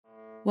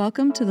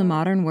Welcome to the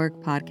Modern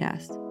Work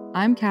Podcast.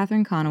 I'm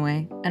Katherine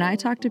Conaway, and I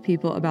talk to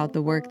people about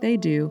the work they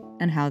do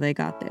and how they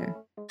got there.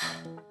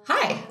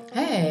 Hi.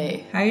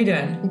 Hey. How are you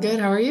doing? Good,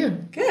 how are you?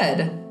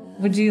 Good.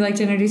 Would you like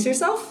to introduce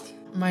yourself?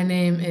 My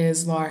name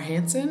is Laura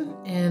Hansen,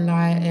 and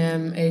I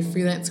am a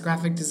freelance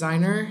graphic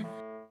designer.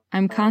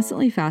 I'm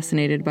constantly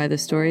fascinated by the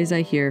stories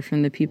I hear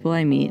from the people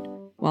I meet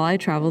while I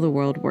travel the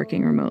world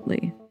working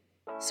remotely.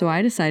 So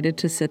I decided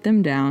to sit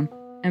them down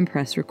and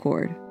press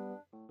record.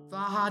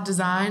 Vaha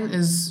Design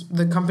is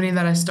the company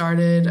that I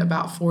started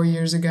about 4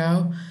 years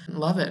ago.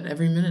 Love it,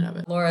 every minute of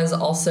it. Laura is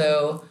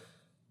also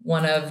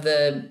one of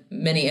the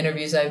many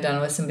interviews I've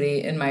done with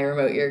somebody in my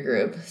remote year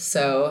group.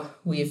 So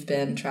we've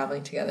been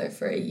traveling together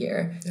for a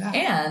year. Yeah.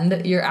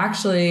 And your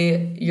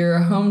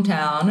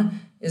hometown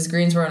is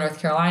Greensboro, North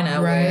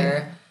Carolina, right,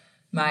 where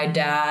my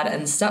dad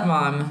and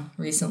stepmom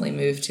recently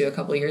moved to a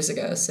couple years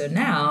ago. So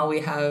now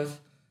we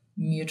have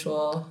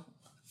mutual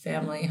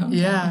family hometown.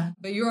 Yeah.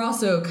 But you were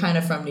also kind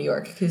of from New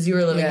York because you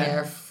were living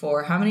there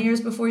for how many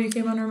years before you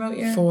came on remote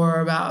year?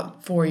 For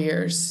about 4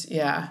 years,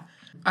 yeah.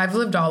 I've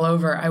lived all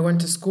over. I went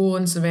to school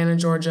in Savannah,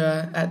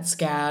 Georgia at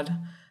SCAD,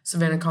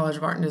 Savannah College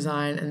of Art and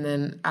Design. And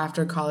then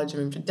after college, I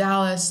moved to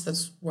Dallas.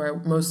 That's where I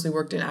mostly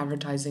worked in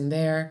advertising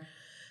there.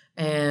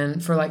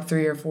 And for like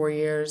 3 or 4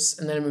 years.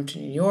 And then I moved to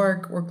New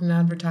York, worked in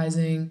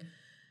advertising.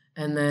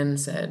 And then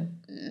said,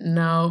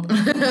 no,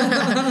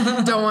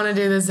 don't want to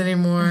do this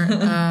anymore.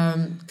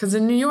 Because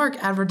in New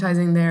York,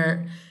 advertising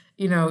there,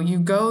 you know, you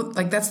go,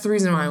 like, that's the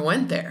reason why I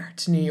went there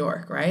to New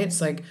York, right?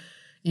 It's like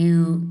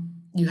you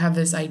have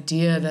this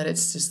idea that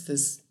it's just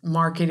this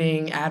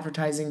marketing,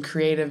 advertising,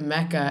 creative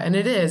mecca. And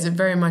it is, it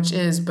very much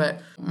is.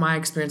 But my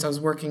experience, I was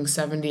working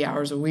 70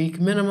 hours a week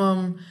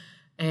minimum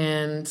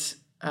and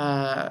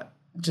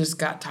just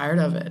got tired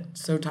of it,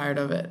 so tired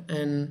of it.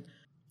 And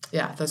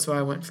yeah, that's why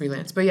I went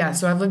freelance. But yeah,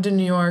 so I've lived in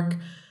New York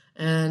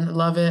and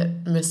love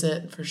it, miss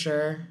it for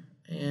sure.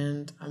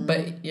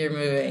 But you're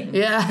moving.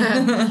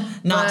 Yeah.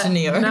 Not to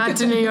New York. Not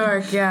to New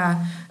York,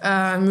 yeah.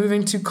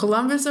 Moving to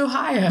Columbus,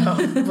 Ohio,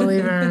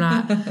 believe it or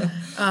not.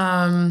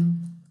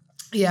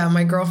 Yeah,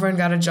 my girlfriend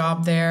got a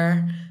job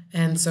there,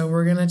 and so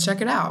we're going to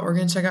check it out. We're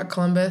going to check out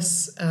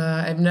Columbus.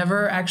 I've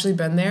never actually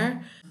been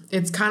there.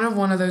 It's kind of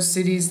one of those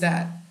cities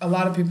that a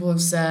lot of people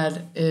have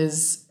said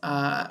is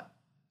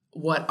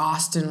what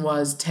Austin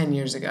was 10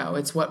 years ago.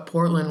 It's what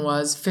Portland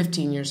was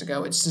 15 years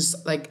ago. It's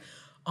just like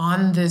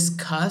on this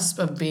cusp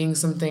of being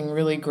something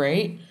really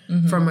great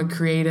from a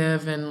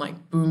creative and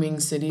like booming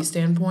city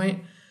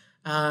standpoint.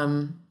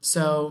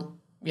 So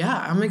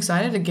yeah, I'm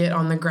excited to get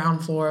on the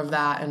ground floor of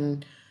that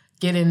and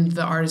get into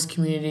the artist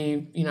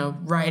community, you know,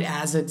 right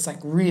as it's like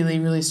really,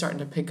 really starting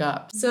to pick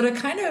up. So to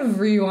kind of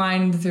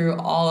rewind through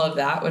all of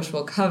that, which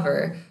we'll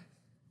cover,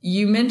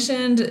 you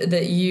mentioned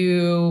that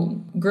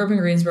you grew up in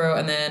Greensboro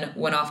and then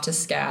went off to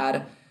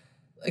SCAD.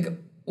 Like,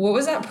 what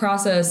was that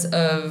process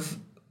of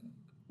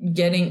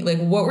getting, like,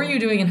 what were you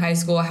doing in high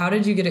school? How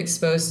did you get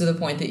exposed to the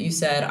point that you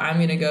said, I'm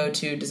going to go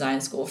to design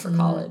school for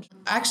college?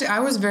 Actually, I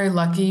was very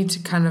lucky to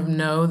kind of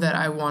know that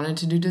I wanted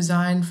to do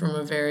design from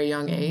a very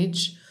young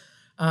age.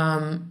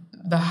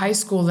 The high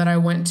school that I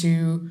went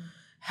to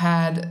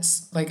had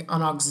like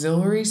an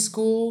auxiliary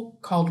school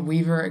called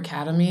Weaver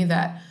Academy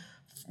that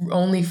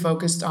only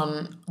focused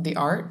on the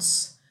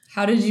arts.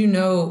 How did you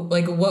know,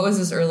 like, what was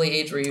this early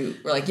age where you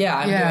were like,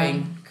 I'm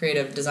doing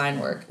creative design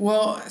work?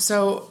 Well,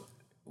 so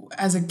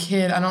as a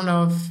kid, I don't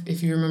know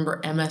if you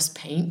remember MS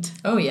Paint.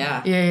 Oh,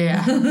 yeah.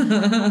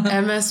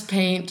 Yeah. MS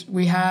Paint,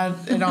 we had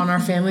it on our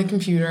family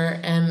computer,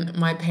 and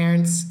my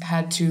parents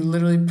had to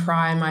literally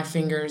pry my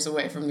fingers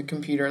away from the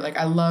computer. Like,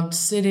 I loved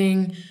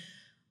sitting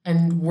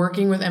and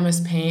working with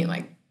MS Paint,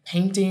 like,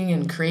 painting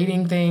and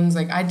creating things.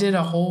 Like, I did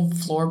a whole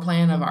floor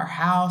plan of our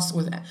house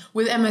with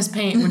MS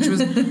Paint, which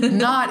was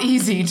not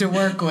easy to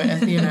work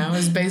with, you know. It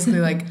was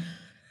basically like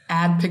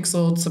add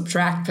pixel,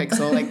 subtract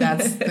pixel. Like,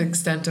 that's the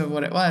extent of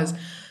what it was.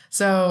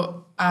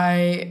 So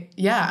my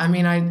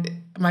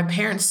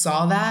parents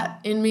saw that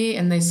in me,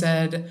 and they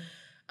said,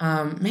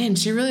 man,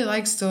 she really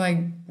likes to like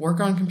work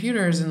on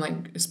computers and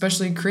like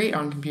especially create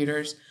on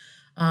computers.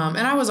 And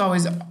I was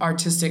always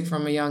artistic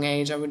from a young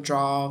age. I would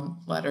draw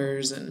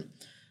letters and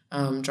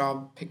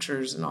draw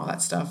pictures and all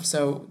that stuff.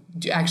 So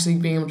actually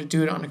being able to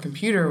do it on a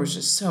computer was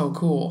just so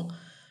cool.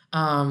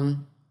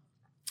 And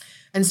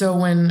so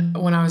when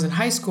I was in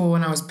high school,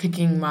 when I was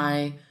picking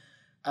my,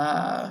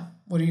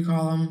 what do you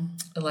call them?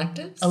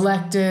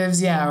 Electives,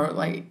 yeah, or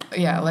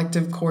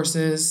elective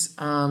courses.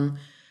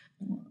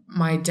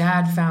 My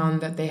dad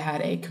found that they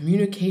had a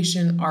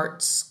communication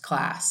arts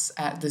class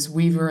at this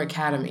Weaver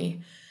Academy.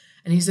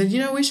 And he said, you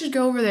know, we should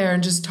go over there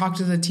and just talk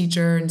to the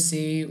teacher and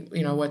see,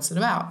 you know, what's it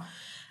about.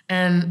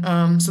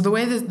 And so the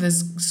way that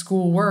this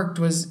school worked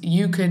was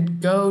you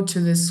could go to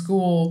this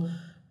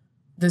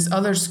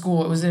other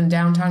school. It was in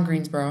downtown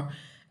Greensboro.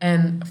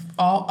 And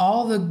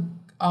all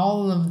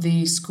of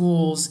the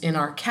schools in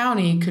our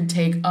county could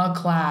take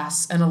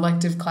an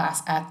elective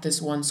class at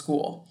this one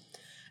school.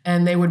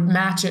 And they would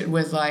match it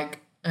with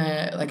like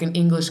like an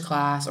English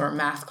class or a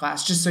math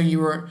class, just so you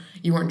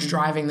weren't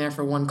driving there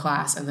for one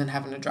class and then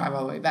having to drive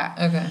all the way back.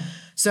 Okay.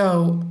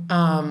 So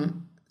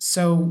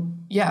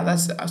yeah,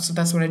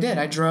 that's what I did.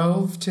 I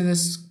drove to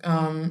this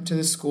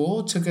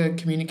school, took a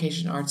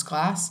communication arts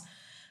class,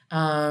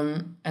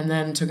 and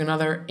then took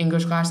another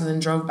English class, and then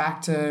drove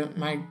back to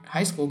my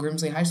high school,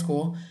 Grimsley High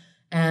School,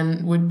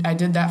 and I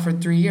did that for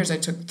 3 years. I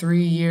took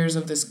 3 years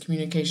of this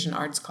communication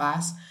arts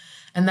class,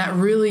 and that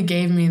really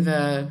gave me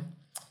the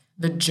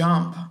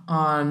jump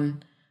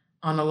on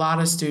a lot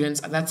of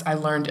students. I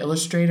learned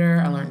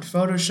Illustrator, I learned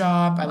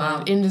Photoshop, I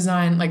learned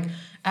InDesign, like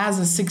as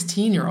a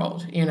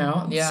 16-year-old, you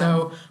know? Yeah.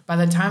 So by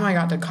the time I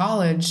got to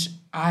college,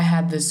 I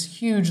had this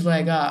huge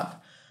leg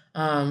up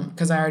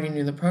because I already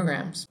knew the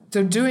programs.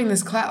 So doing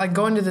this class, like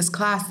going to this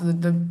class,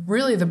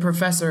 the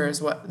professor is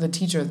the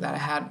teacher that I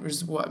had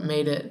was what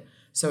made it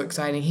so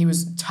exciting. He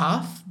was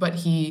tough, but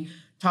he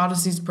taught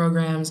us these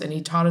programs and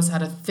he taught us how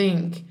to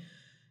think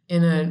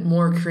in a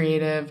more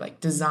creative,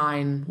 like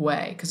design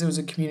way, because it was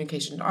a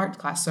communication art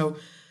class. So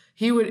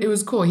it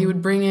was cool. He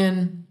would bring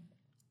in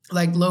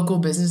like local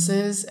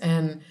businesses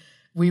and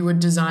we would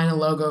design a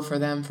logo for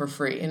them for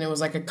free. And it was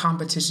like a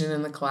competition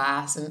in the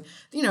class. And,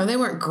 you know, they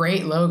weren't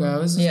great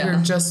logos. Yeah. We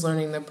were just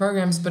learning the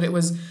programs, but it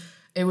was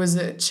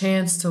a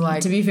chance to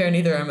like... To be fair,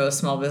 neither are most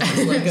small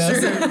business logos.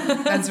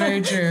 True. That's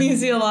very true. You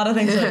see a lot of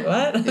things like,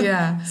 what?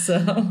 Yeah. So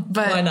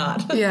why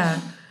not? Yeah.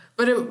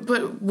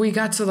 But we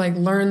got to like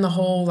learn the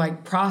whole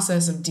like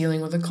process of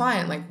dealing with a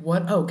client. Like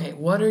what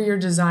are your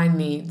design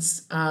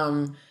needs?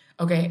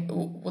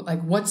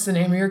 Like what's the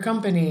name of your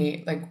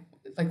company? Like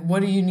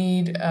what do you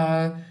need?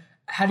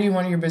 How do you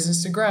want your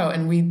business to grow?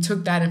 And we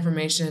took that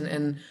information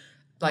and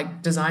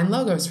like designed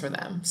logos for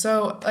them.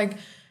 So like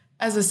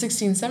as a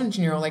 16,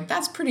 17-year-old, like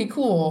that's pretty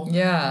cool.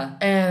 Yeah.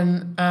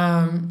 And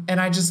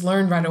I just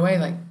learned right away,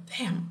 like,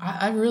 damn,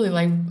 I really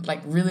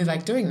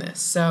like doing this.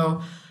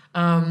 So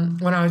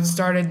when I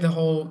started the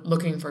whole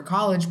looking for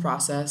college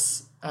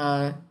process,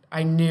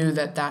 I knew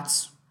that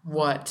that's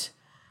what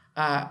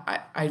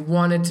I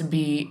wanted to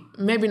be,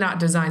 maybe not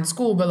design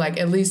school, but like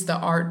at least the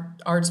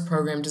arts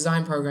program,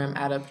 design program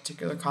at a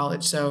particular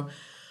college. So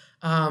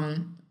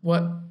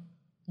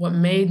what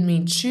made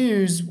me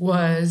choose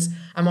was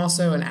I'm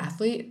also an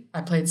athlete.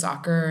 I played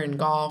soccer and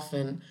golf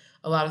and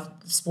a lot of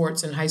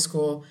sports in high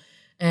school.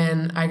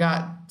 And I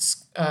got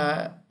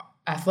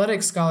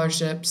athletic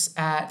scholarships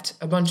at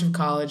a bunch of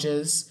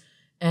colleges.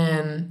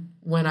 And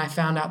when I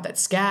found out that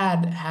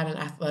SCAD had an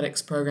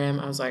athletics program,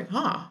 I was like,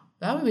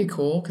 that would be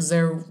cool, because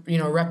they're, you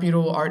know, a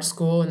reputable art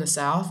school in the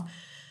South.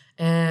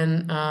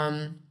 And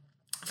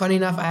funny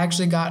enough, I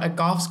actually got a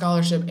golf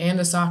scholarship and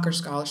a soccer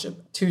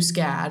scholarship to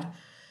SCAD,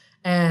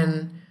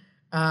 and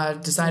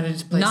decided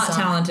to play Not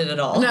talented at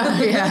all. No,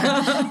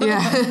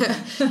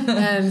 yeah.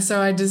 And so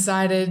I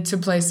decided to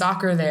play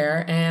soccer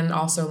there and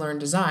also learn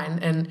design.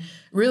 And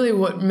really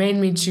what made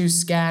me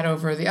choose SCAD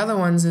over the other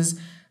ones is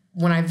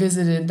when I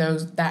visited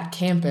that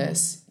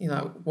campus, you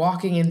know,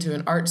 walking into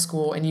an art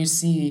school and you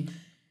see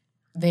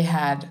they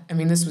had, I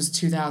mean, this was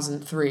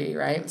 2003,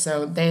 right?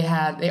 So they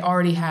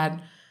already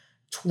had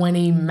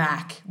 20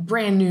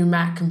 brand new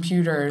Mac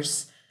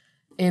computers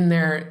in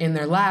their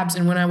labs.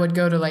 And when I would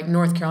go to like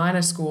North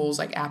Carolina schools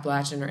like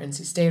Appalachian or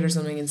NC State or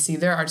something and see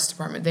their arts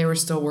department, they were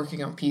still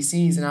working on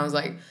PCs. And I was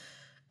like,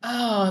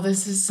 oh,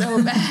 this is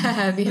so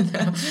bad, you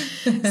know?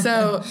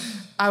 So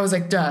I was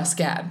like, duh,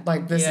 SCAD.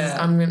 Like this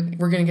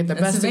we're gonna get the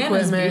best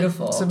Savannah's equipment.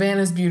 Beautiful.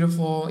 Savannah's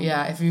beautiful.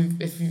 Yeah, if you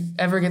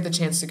ever get the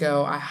chance to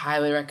go, I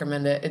highly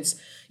recommend it.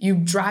 You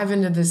drive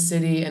into this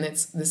city and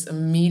it's this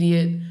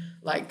immediate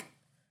like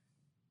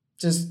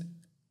just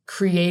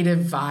creative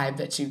vibe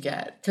that you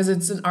get, because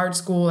it's an art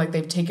school. Like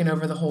they've taken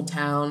over the whole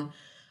town,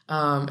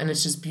 and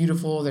it's just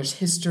beautiful. There's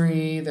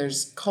history,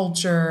 there's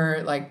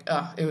culture. Like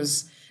it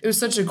was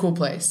such a cool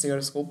place to go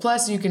to school.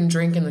 Plus, you can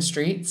drink in the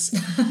streets.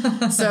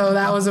 So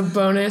that was a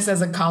bonus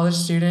as a college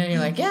student. You're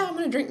like, yeah, I'm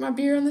going to drink my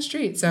beer on the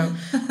street. So,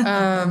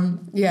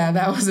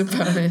 that was a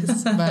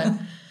bonus. But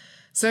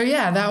so,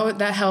 yeah,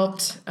 that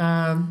helped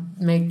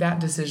make that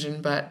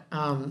decision. But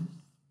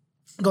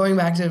going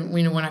back to,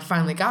 you know, when I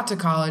finally got to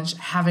college,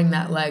 having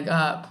that leg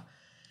up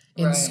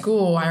in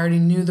school, I already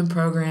knew the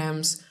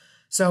programs.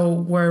 So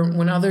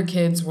when other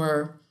kids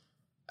were,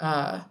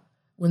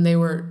 when they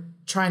were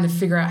trying to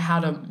figure out how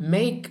to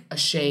make a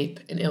shape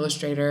in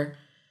Illustrator,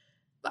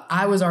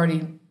 I was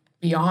already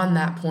beyond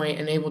that point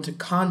and able to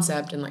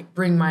concept and like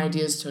bring my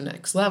ideas to a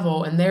next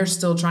level, and they're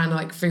still trying to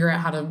like figure out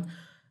how to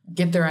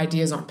get their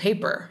ideas on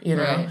paper, you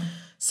know? Right.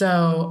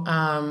 So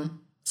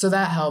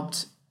that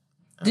helped.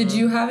 Did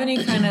you have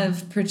any kind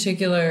of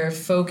particular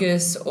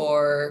focus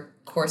or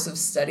course of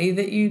study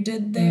that you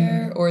did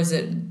there, or is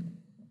it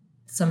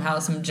somehow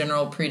some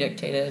general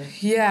predictated?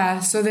 Yeah,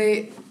 so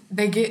they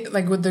get,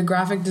 like, with the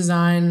graphic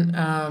design,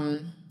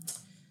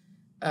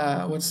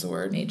 what's the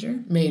word?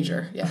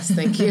 Major, yes,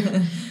 thank you.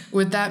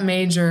 With that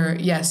major,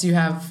 yes, you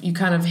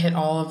kind of hit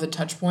all of the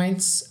touch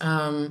points.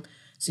 So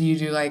you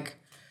do, like,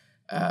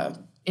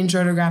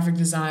 intro to graphic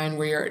design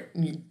where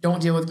you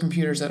don't deal with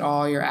computers at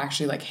all. You're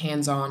actually like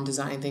hands-on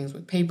designing things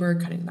with paper,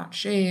 cutting out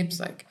shapes,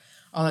 like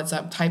all that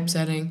stuff,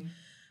 typesetting.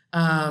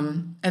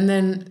 And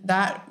then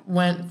that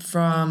went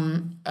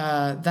from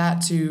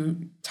that to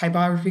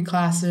typography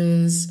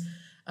classes,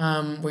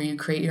 where you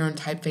create your own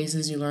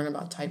typefaces, you learn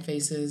about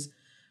typefaces.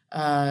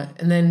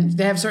 And then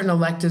they have certain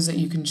electives that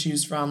you can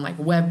choose from, like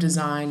web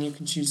design you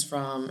can choose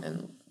from,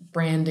 and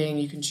branding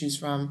you can choose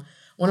from.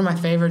 One of my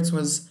favorites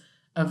was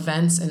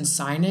events and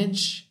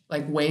signage,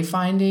 like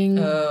wayfinding.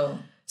 Oh.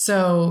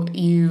 So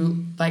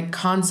you like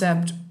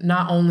concept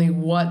not only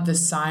what the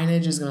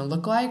signage is going to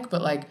look like,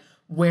 but like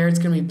where it's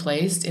going to be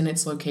placed in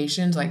its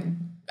location to like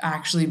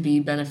actually be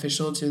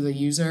beneficial to the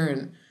user.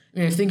 And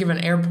you know, think of an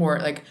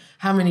airport, like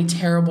how many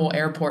terrible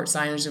airport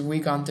signage have we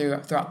gone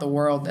throughout the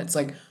world that's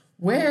like,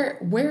 where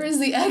is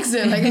the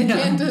exit? Like I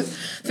can't just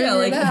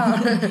figure it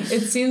out.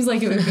 It seems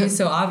like it would be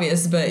so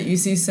obvious, but you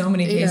see so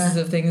many cases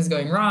of things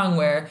going wrong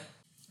where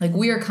like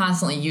we are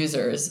constantly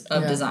users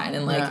of design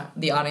and like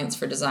the audience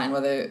for design,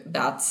 whether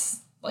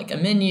that's like a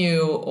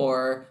menu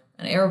or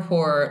an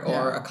airport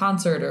or a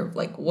concert or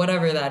like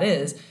whatever that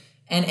is.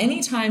 And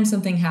anytime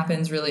something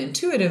happens really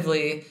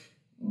intuitively,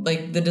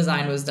 like the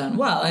design was done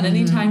well. And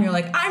anytime you're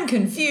like, I'm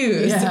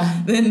confused,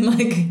 then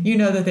like, you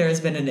know that there has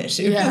been an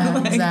issue. Yeah,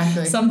 like,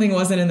 exactly. Something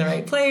wasn't in the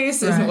right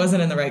place. It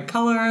wasn't in the right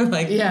color.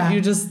 Like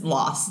you just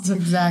lost.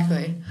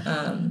 Exactly.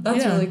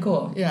 That's really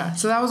cool. Yeah.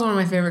 So that was one of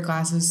my favorite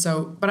classes.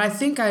 So, but I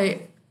think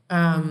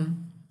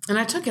and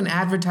I took an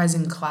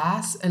advertising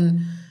class,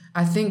 and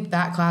I think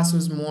that class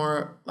was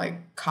more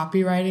like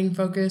copywriting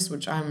focused,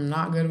 which I'm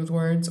not good with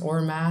words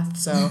or math.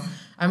 So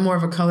I'm more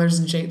of a colors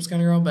and shapes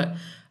kind of girl. But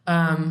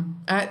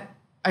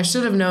I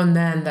should have known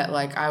then that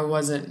like I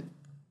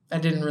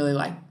didn't really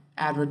like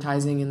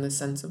advertising in the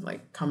sense of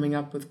like coming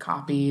up with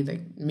copy,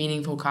 like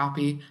meaningful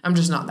copy. I'm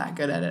just not that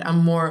good at it.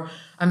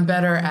 I'm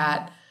better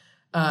at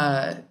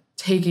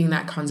taking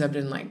that concept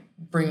and like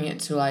bringing it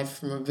to life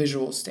from a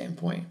visual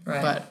standpoint.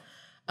 Right. But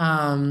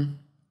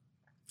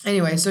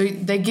anyway, so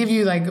they give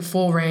you like a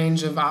full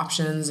range of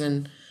options,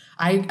 and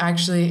I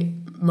actually,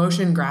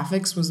 motion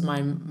graphics was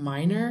my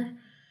minor,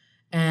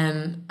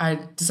 and I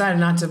decided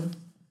not to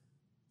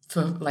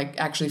like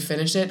actually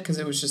finish it because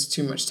it was just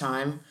too much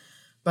time.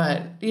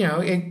 But you know,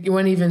 it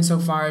went even so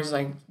far as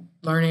like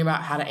learning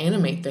about how to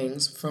animate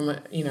things from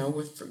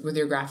with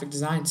your graphic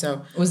design.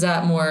 So was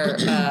that more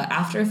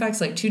After Effects,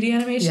 like 2D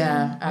animation?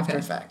 Yeah, After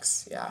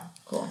Effects. Yeah,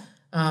 cool.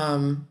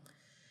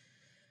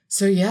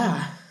 So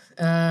yeah.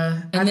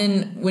 And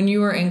then when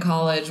you were in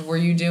college, were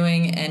you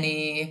doing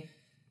any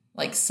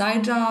like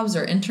side jobs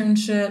or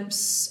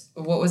internships?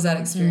 What was that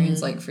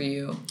experience like for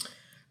you?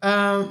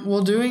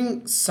 Well,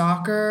 doing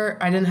soccer,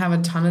 I didn't have a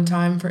ton of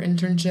time for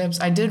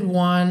internships. I did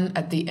one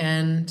at the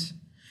end.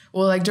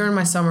 Well, like during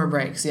my summer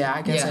breaks,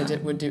 I guess I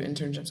would do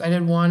internships. I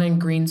did one in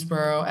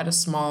Greensboro at a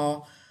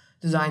small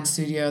design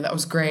studio. That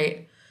was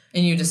great.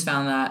 And you just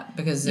found that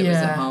because it was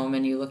at home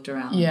and you looked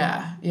around.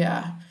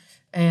 Yeah.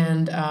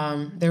 And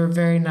they were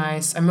very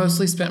nice. I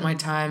mostly spent my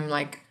time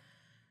like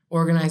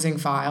organizing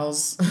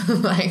files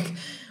like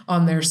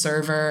on their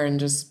server and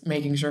just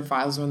making sure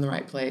files were in the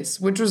right place,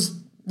 which was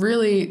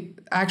really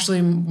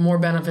actually more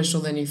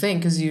beneficial than you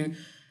think, because you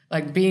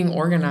like being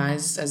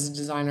organized as a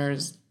designer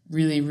is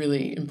really,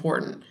 really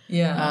important.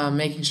 Yeah.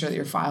 Making sure that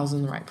your file's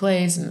in the right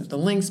place and that the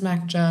links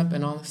match up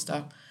and all this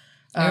stuff.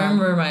 I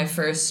remember my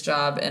first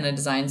job in a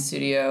design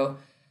studio.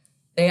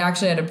 They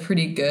actually had a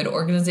pretty good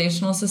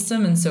organizational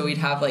system, and so we'd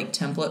have like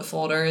template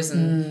folders,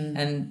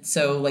 and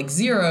so like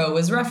 0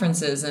 was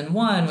references, and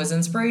 1 was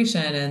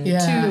inspiration, and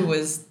 2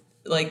 was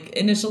like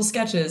initial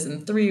sketches,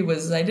 and 3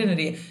 was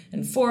identity,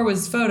 and 4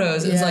 was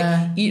photos. It was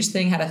like each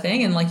thing had a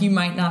thing, and like you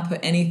might not put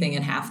anything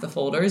in half the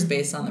folders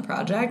based on the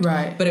project,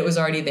 right? But it was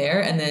already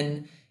there, and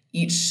then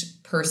each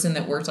person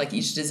that worked, like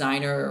each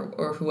designer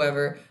or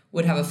whoever,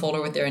 would have a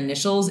folder with their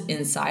initials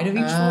inside of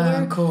each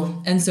folder.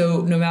 Cool. And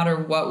so no matter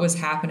what was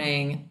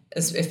happening,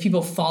 if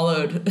people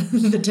followed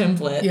the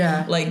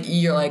template, like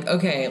you're like,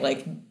 okay,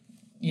 like,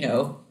 you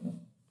know,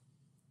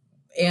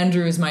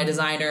 Andrew is my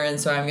designer, and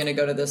so I'm going to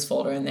go to this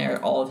folder and there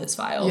are all of his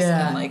files.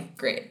 And I'm like,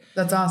 great.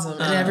 That's awesome.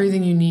 And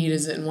everything you need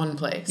is in one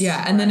place.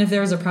 Yeah. And then if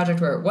there was a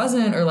project where it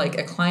wasn't, or like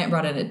a client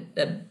brought in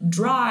a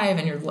drive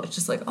and you're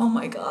just like, oh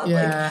my God,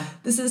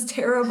 like this is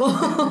terrible.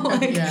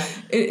 Like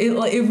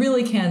it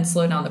really can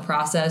slow down the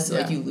process.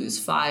 Like you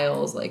lose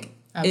files. Like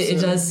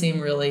it does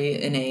seem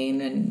really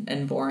inane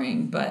and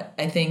boring. But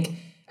I think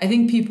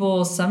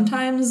people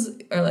sometimes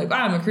are like,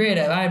 wow, I'm a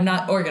creative, I'm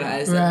not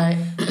organized. Right.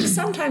 And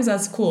sometimes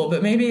that's cool,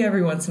 but maybe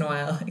every once in a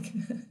while, like,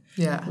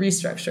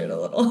 restructure it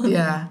a little.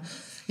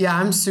 Yeah,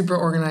 I'm super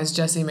organized.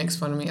 Jessie makes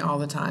fun of me all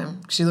the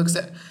time.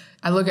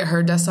 I look at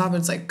her desktop and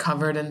it's like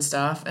covered in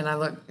stuff,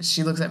 and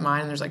she looks at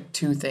mine and there's like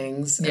 2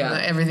 things. And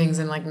everything's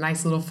in like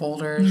nice little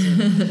folders.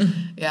 And,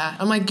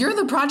 I'm like, you're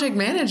the project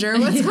manager.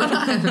 What's going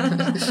on?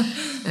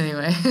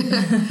 Anyway.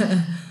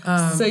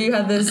 So you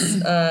had this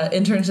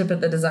internship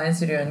at the design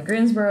studio in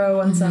Greensboro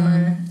one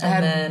summer,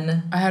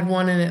 and I had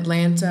one in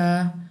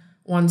Atlanta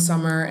one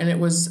summer, and it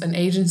was an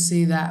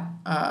agency that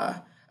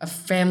a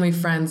family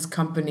friend's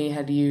company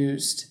had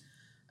used.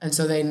 And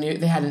so they knew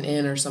they had an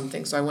inn or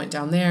something. So I went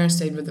down there,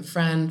 stayed with a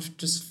friend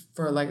just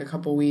for like a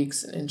couple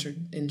weeks and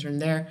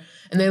interned there.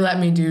 And they let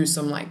me do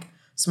some like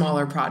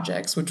smaller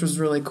projects, which was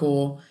really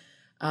cool.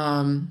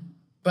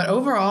 But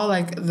overall,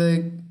 like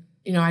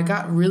I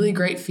got really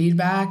great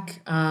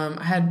feedback. I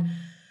had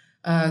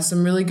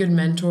some really good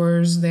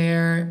mentors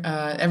there.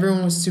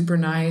 Everyone was super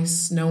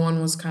nice. No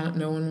one was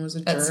a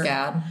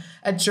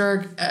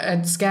jerk.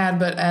 At SCAD,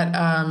 but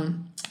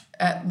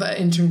at the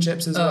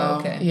internships as well.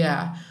 Okay.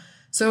 Yeah.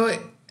 So,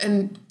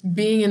 and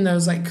being in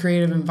those like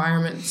creative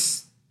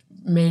environments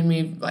made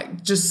me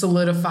like just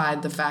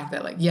solidified the fact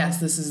that like, yes,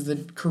 this is the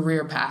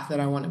career path that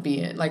I want to be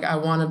in. Like I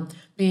want to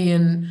be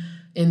in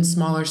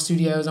smaller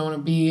studios. I want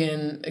to be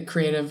in a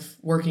creative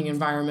working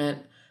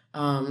environment.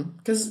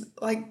 Cause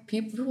like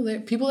people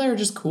there are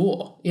just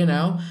cool, you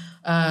know?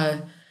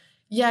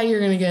 Yeah, you're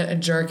going to get a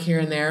jerk here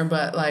and there,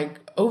 but like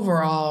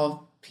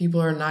overall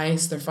people are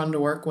nice. They're fun to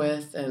work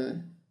with.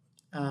 And,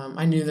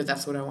 I knew that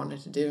that's what I wanted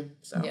to do.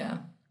 So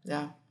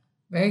yeah.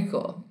 Very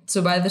cool.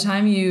 So by the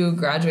time you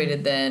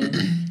graduated then,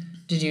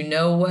 did you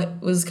know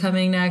what was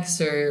coming next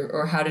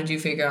or how did you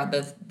figure out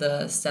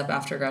the step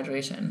after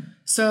graduation?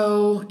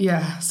 So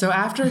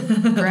after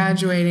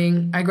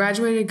graduating, I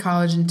graduated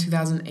college in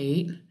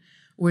 2008,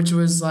 which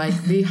was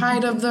like the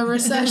height of the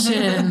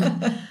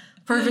recession.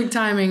 Perfect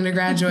timing to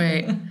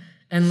graduate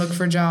and look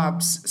for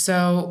jobs.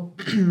 So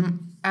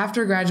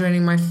after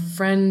graduating, my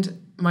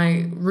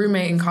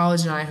roommate in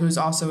college and I, who's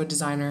also a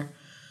designer,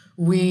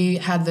 we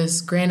had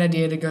this grand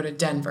idea to go to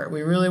Denver.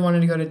 We really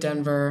wanted to go to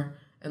Denver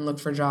and look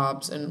for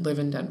jobs and live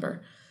in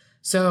Denver.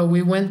 So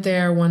we went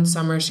there one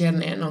summer. She had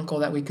an aunt and uncle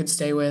that we could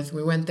stay with.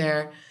 We went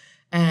there,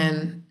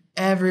 and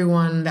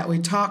everyone that we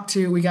talked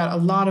to, we got a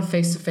lot of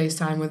face-to-face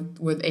time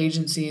with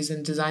agencies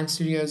and design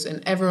studios,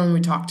 and everyone we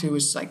talked to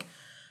was like,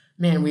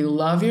 man, we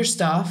love your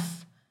stuff.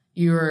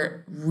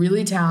 You're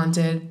really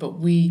talented, but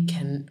we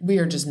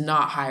are just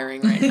not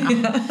hiring right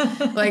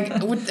now.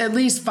 Like with at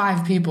least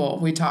 5 people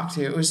we talked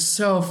to. It was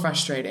so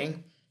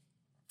frustrating.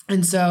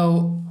 And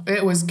so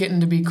it was getting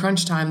to be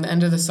crunch time, the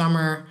end of the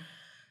summer,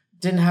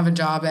 didn't have a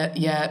job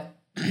yet.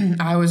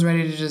 I was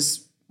ready to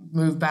just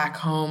move back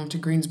home to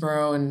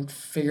Greensboro and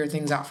figure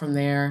things out from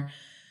there.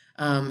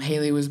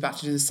 Haley was about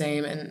to do the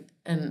same.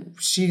 And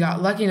she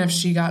got lucky enough,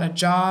 she got a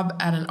job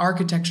at an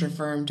architecture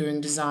firm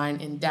doing design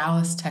in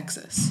Dallas,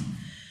 Texas.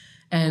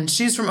 And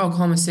she's from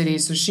Oklahoma City,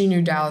 so she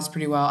knew Dallas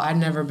pretty well. I'd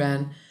never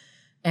been.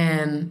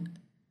 And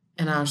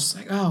I was just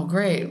like, oh,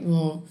 great.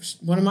 Well,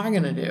 what am I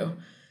going to do?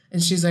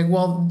 And she's like,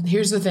 well,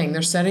 here's the thing.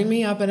 They're setting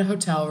me up in a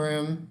hotel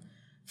room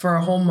for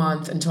a whole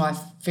month until I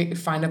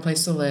find a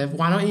place to live.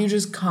 Why don't you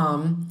just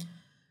come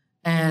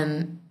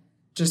and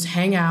just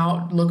hang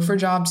out, look for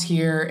jobs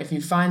here. If you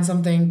find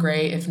something,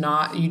 great. If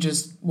not, you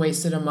just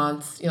wasted a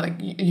month.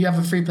 You have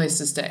a free place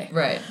to stay.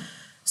 Right.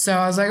 So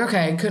I was like,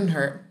 okay, it couldn't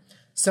hurt.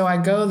 So I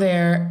go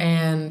there,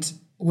 and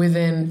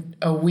within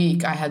a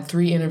week, I had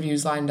 3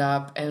 interviews lined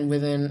up, and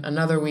within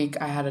another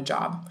week, I had a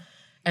job.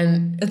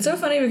 And it's so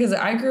funny because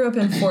I grew up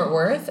in Fort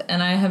Worth,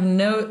 and I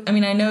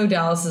know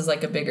Dallas is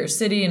like a bigger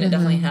city, and it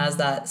definitely has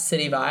that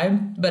city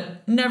vibe,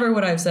 but never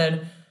would I have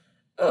said,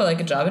 oh, like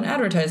a job in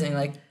advertising,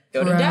 like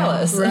go to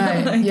Dallas.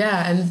 Right,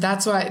 yeah, and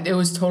that's why it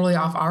was totally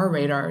off our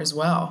radar as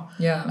well.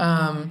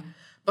 Yeah.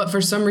 But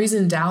for some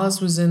reason, Dallas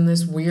was in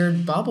this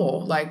weird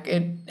bubble. Like,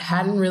 it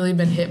hadn't really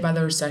been hit by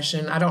the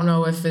recession. I don't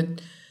know if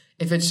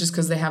it's just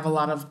because they have a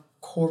lot of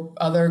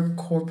other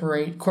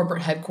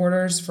corporate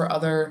headquarters for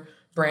other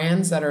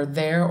brands that are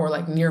there or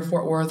like near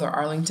Fort Worth or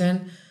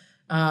Arlington.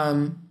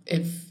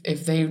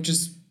 If they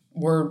just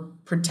were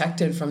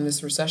protected from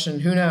this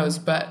recession, who knows?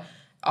 But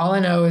all I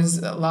know is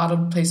a lot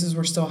of places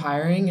were still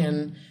hiring,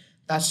 and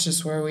that's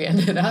just where we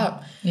ended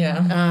up.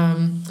 Yeah.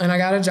 And I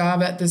got a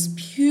job at this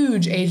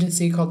huge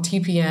agency called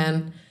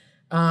TPN,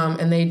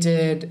 and they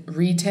did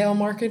retail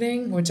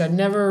marketing, which I'd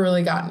never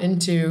really gotten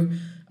into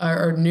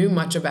or knew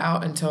much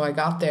about until I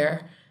got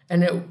there.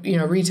 And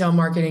retail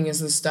marketing is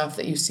the stuff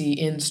that you see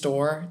in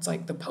store. It's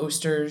like the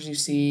posters you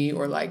see,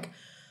 or like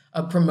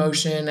a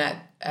promotion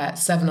at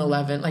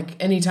 7-Eleven.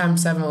 Like anytime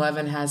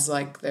 7-Eleven has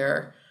like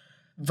their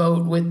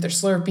vote with their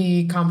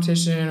Slurpee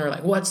competition, or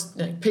like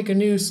pick a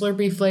new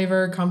Slurpee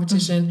flavor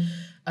competition.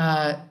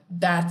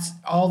 That's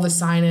all the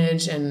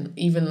signage, and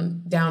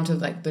even down to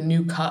like the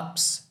new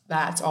cups.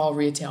 That's all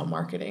retail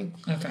marketing.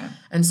 Okay.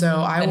 And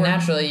so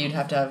naturally you'd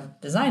have to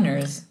have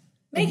designers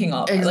making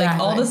all exactly. like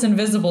all this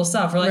invisible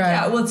stuff. We're like, right.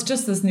 Yeah, well, it's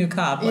just this new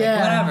cup, like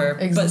whatever.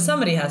 But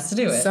somebody has to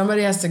do it.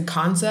 Somebody has to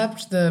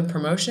concept the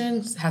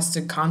promotion, has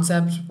to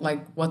concept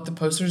like what the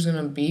poster is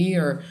going to be,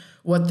 or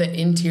what the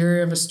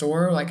interior of a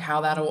store, like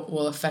how that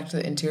will affect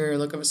the interior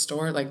look of a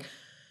store, like,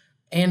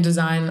 and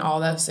design all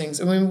those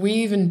things. I mean, we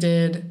even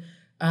did,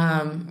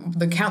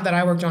 the account that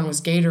I worked on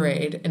was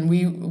Gatorade, and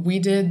we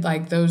did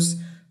like those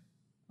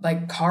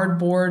like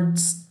cardboard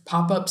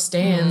pop-up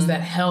stands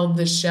that held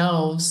the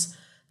shelves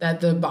that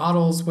the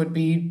bottles would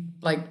be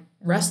like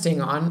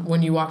resting on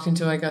when you walked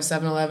into like a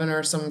 7-Eleven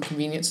or some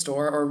convenience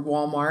store or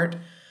Walmart.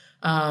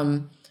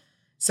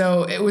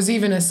 So it was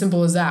even as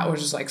simple as that, which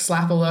is like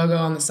slap a logo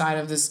on the side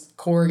of this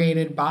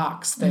corrugated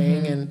box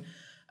thing.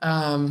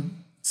 And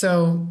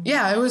so,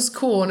 yeah, it was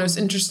cool and it was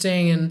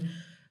interesting.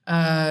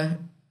 And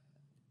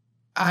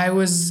I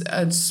was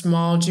a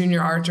small junior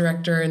art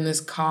director in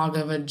this cog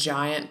of a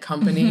giant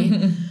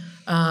company.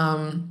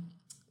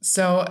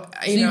 So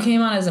you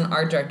came on as an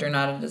art director,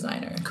 not a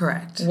designer.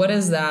 Correct. What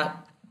is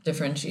that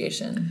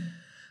differentiation?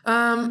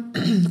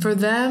 For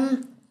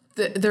them,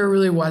 there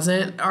really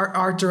wasn't.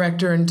 Art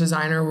director and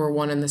designer were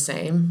one and the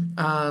same.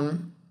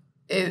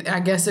 I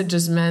guess it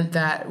just meant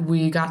that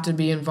we got to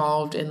be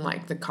involved in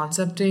like the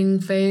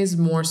concepting phase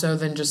more so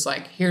than just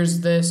like, here's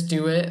this,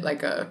 do it,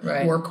 like a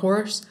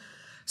workhorse.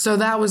 So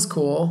that was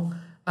cool.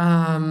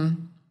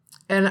 And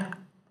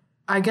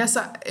I guess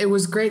it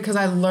was great because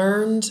I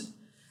learned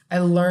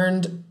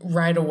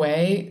right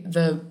away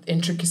the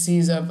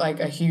intricacies of like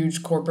a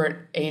huge corporate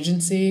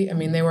agency. I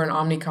mean, they were an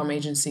Omnicom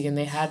agency and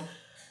they had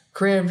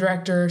creative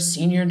director,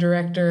 senior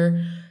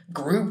director,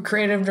 group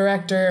creative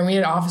director, and we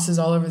had offices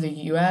all over the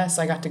US.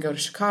 I got to go to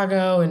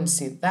Chicago and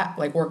see that,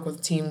 like work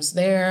with teams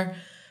there.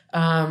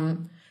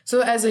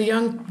 So as a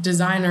young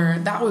designer,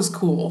 that was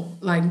cool.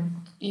 Like,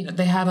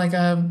 they had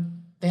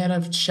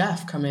a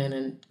chef come in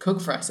and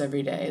cook for us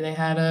every day. They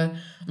had a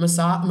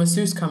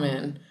masseuse come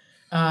in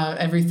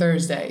every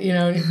Thursday.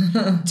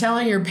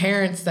 Telling your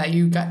parents that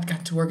you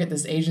got to work at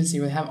this agency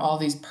where they have all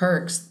these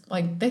perks,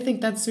 like they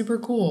think that's super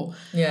cool.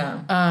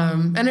 Yeah.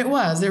 And it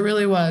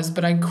really was.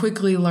 But I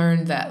quickly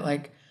learned that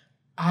like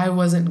I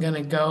wasn't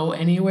gonna go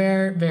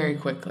anywhere very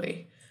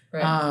quickly.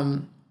 Right.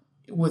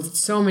 With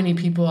so many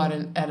people at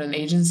an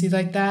agency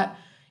like that,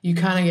 you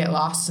kind of get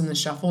lost in the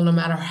shuffle. No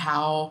matter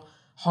how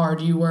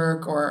hard you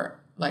work or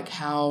like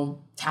how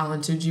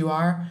talented you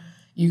are,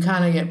 you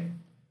kind of get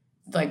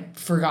like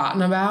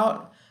forgotten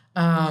about.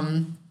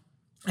 And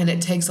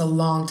it takes a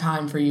long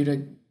time for you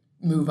to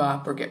move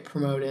up or get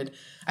promoted.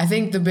 I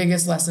think the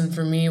biggest lesson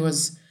for me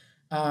was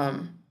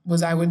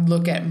I would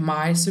look at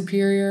my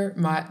superior,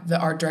 the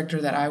art director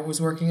that I was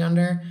working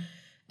under,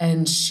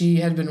 and she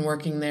had been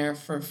working there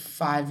for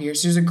 5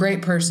 years. She was a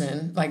great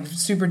person, like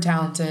super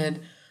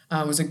talented,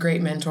 was a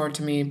great mentor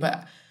to me,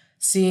 but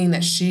seeing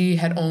that she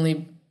had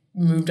only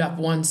moved up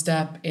one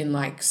step in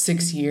like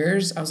 6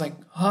 years, I was like,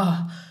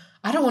 oh,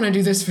 I don't want to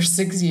do this for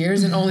 6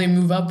 years and only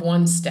move up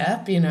one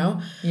step,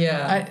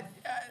 Yeah.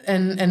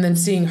 And then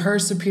seeing her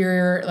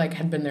superior like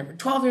had been there for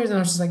 12 years, and I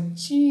was just like,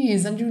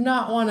 geez, I do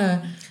not want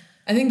to.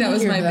 I think that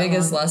was my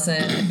biggest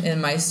lesson in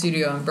my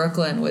studio in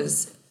Brooklyn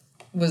was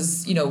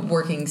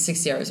working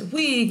 60 hours a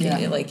week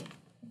and like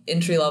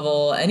entry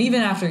level, and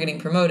even after getting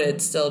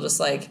promoted, still just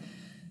like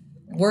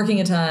working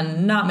a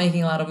ton, not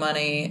making a lot of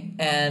money,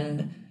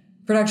 and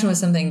production was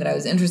something that I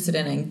was interested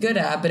in and good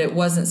at, but it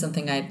wasn't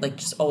something I'd like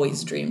just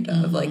always dreamed of.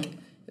 Mm-hmm. Like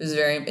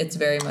it's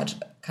very much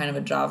kind of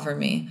a job for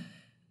me.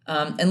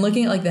 And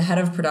looking at like the head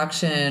of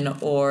production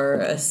or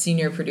a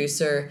senior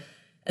producer,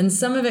 and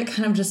some of it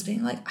kind of just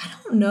being like, I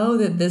don't know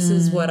that this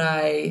is what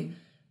I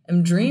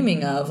am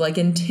dreaming of. Like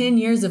in 10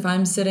 years, if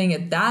I'm sitting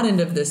at that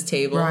end of this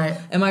table,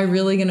 am I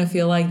really going to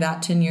feel like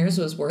that 10 years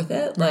was worth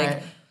it?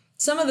 Like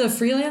some of the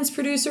freelance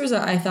producers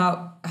I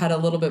thought had a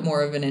little bit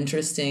more of an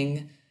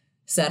interesting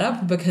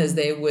setup because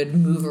they would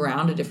move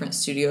around to different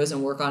studios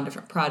and work on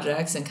different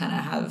projects and kind of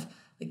have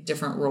like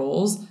different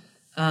roles.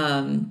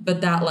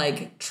 But that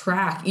like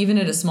track, even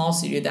at a small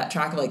studio, that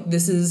track of like,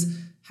 this is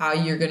how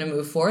you're going to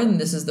move forward and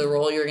this is the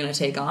role you're going to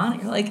take on.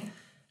 You're like,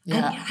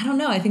 I don't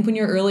know. I think when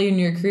you're early in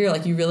your career,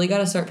 like you really got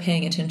to start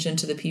paying attention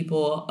to the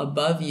people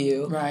above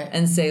you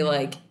and say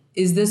like,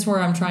 is this where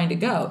I'm trying to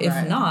go?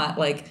 If not,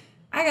 like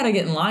I got to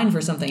get in line for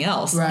something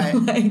else. Right.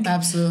 Like,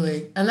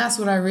 absolutely. And that's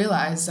what I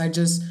realized.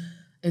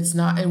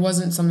 It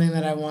wasn't something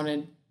that I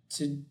wanted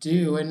to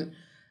do.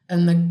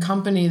 And the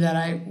company that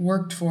I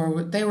worked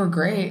for, they were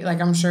great.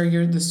 Like I'm sure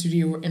the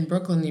studio in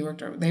Brooklyn you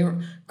worked at, they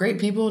were great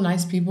people,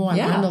 nice people. I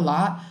learned a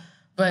lot.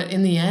 But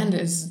in the end,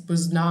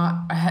 was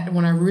not,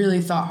 when I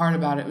really thought hard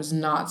about it, it was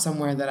not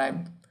somewhere that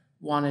I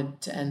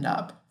wanted to end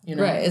up.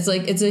 Right. It's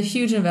like, it's a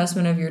huge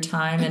investment of your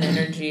time and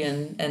energy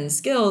and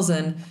skills.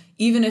 And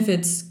even if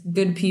it's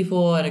good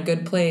people at a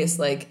good place,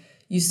 like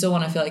you still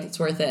want to feel like it's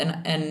worth it.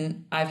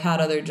 And I've had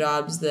other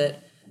jobs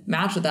that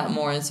match with that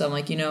more. And so I'm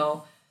like,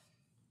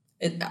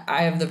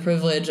 I have the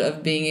privilege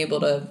of being able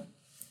to,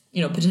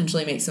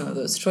 potentially make some of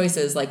those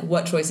choices. Like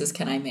what choices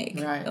can I make?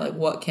 Right. Like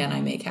what can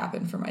I make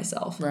happen for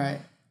myself? Right.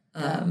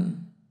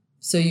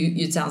 So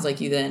it sounds like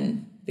you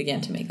then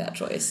began to make that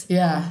choice.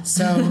 Yeah.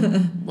 So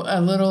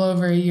a little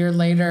over a year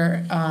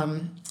later,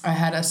 I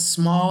had a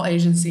small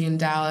agency in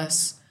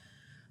Dallas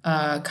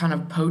kind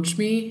of poach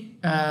me.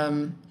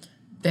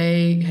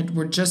 They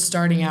were just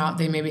starting out.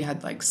 They maybe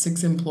had like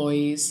 6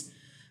 employees,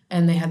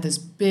 and they had this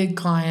big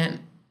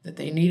client that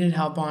they needed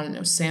help on, and it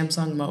was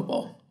Samsung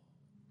Mobile.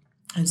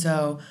 And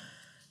so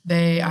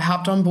I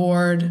hopped on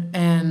board,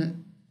 and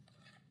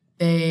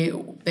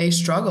they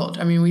struggled.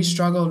 I mean, we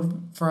struggled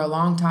for a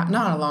long time,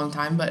 not a long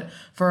time, but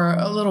for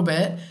a little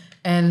bit.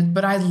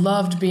 But I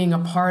loved being a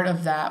part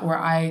of that, where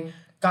I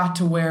got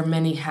to wear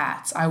many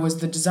hats. I was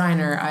the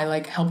designer. I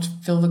like helped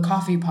fill the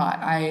coffee pot.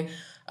 I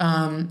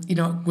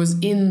was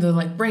in the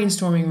like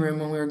brainstorming room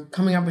when we were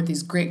coming up with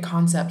these great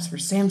concepts for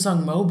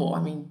Samsung Mobile.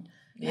 I mean,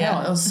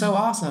 hell, it was so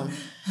awesome.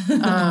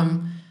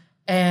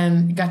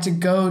 And got to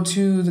go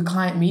to the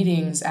client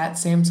meetings at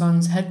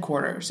Samsung's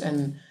headquarters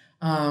and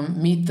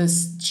meet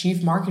this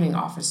chief marketing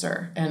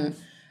officer. And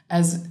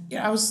as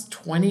I was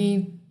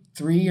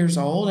 23 years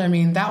old, I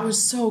mean, that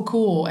was so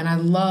cool. And I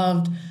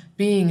loved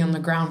being on the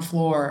ground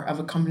floor of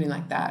a company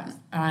like that.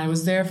 And I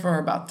was there for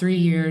about 3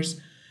 years.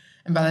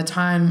 And by the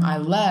time I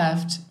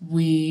left,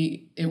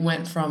 it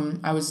went from,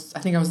 I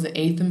think I was the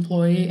 8th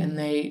employee, and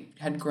they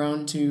had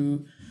grown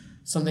to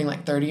something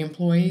like 30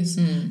 employees.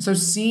 So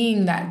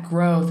seeing that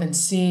growth and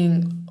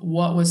seeing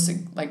what was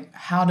like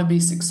how to be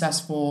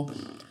successful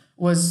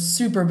was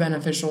super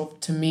beneficial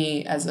to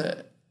me as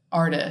a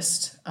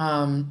artist,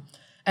 and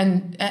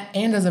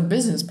as a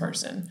business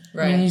person.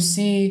 Right. I mean, you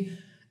see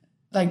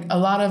like a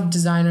lot of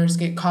designers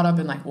get caught up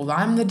in like, well,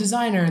 I'm the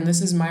designer and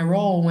this is my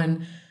role,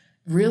 when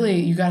really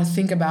you got to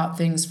think about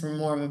things from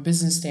more of a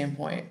business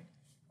standpoint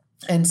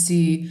and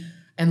see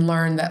and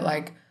learn that,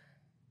 like,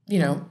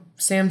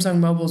 Samsung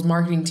Mobile's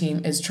marketing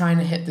team is trying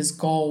to hit this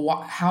goal.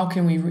 How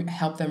can we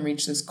help them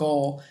reach this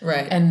goal?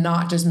 Right. And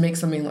not just make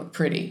something look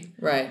pretty.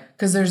 Right.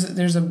 Because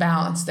there's a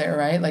balance there,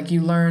 right? Like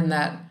you learn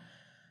that,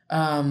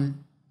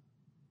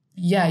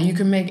 you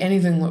can make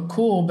anything look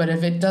cool, but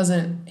if it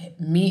doesn't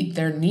meet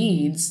their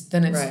needs,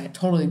 then it's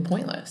totally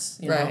pointless.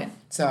 Right.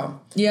 So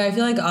yeah, I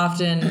feel like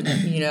often,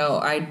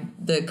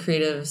 the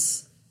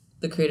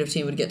creative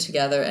team would get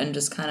together and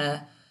just kind of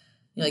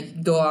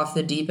like go off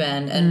the deep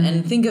end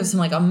and think of some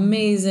like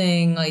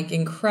amazing, like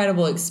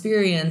incredible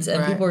experience,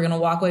 and people are gonna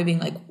walk away being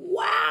like,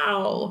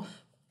 wow.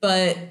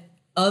 But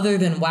other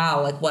than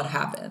wow, like what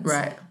happens?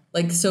 Right.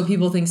 Like, so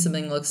people think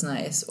something looks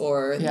nice,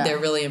 or they're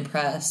really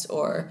impressed,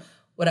 or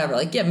whatever.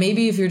 Like, yeah,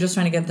 maybe if you're just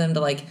trying to get them to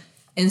like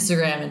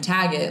Instagram and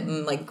tag it,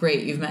 and like,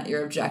 great, you've met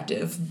your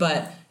objective.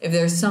 But if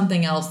there's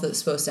something else that's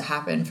supposed to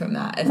happen from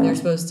that, if they're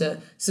supposed to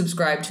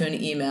subscribe to an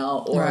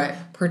email or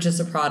purchase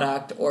a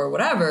product or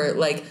whatever,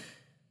 like,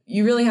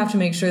 you really have to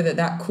make sure that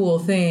that cool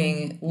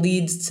thing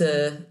leads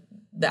to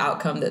the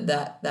outcome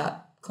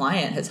that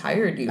client has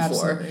hired you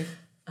for.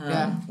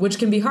 Which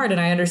can be hard.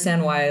 And I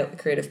understand why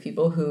creative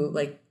people who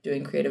like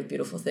doing creative,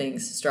 beautiful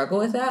things struggle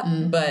with that.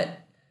 But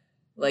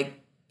like,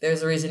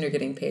 there's a reason you're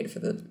getting paid for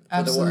the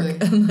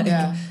work.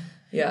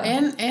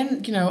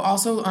 And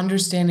also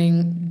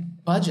understanding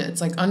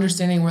budgets, like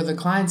understanding where the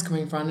client's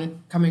coming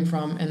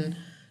from and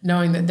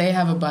knowing that they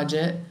have a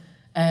budget.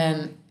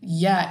 And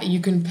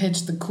you can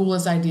pitch the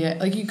coolest idea.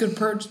 Like you could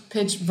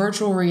pitch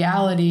virtual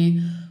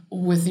reality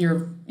with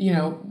your,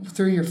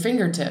 through your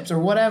fingertips or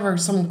whatever,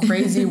 some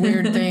crazy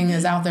weird thing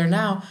is out there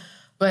now.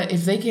 But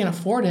if they can't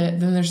afford it,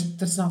 then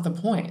that's not the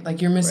point.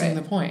 Like you're missing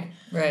the point.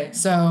 Right.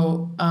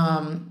 So,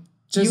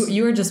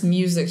 you are just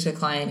music to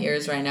client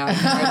ears right now.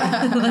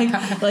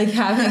 like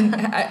having,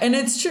 and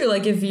it's true.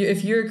 Like if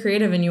you're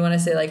creative and you want to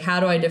say like, how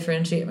do I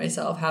differentiate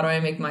myself? How do I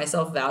make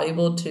myself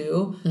valuable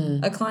to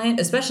a client,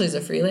 especially as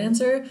a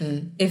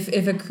freelancer?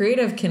 If a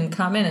creative can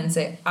come in and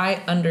say, I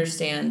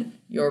understand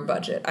your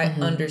budget, I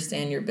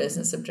understand your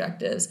business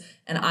objectives,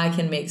 and I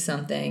can make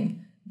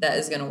something that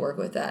is going to work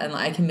with that, and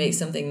I can make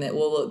something that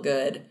will look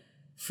good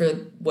for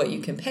what you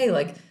can pay.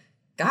 Like,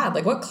 God,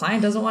 like what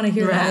client doesn't want to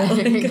hear that?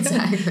 Like,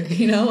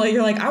 exactly. Like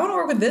you're like, I want to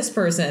work with this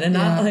person and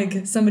not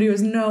like somebody who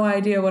has no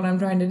idea what I'm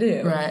trying to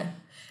do. Right.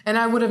 And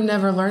I would have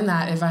never learned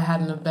that if I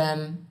hadn't have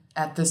been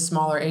at this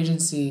smaller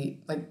agency,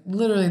 like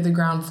literally the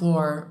ground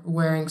floor,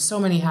 wearing so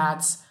many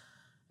hats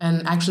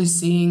and actually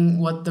seeing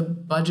what the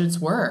budgets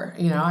were.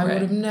 I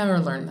would have never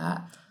learned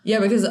that. Yeah,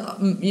 because,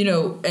 and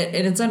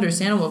it's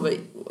understandable, but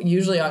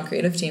usually on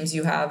creative teams,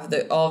 you have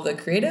all of the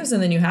creatives,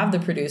 and then you have the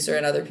producer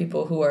and other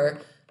people who are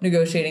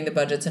negotiating the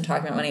budgets and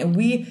talking about money. And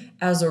we,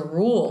 as a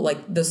rule,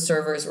 like the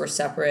servers were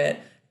separate,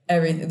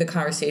 everything, the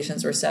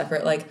conversations were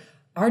separate. Like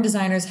our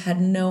designers had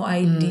no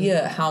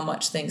idea how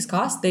much things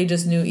cost. They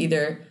just knew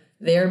either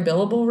their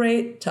billable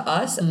rate to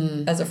us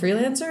as a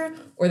freelancer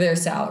or their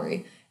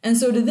salary. And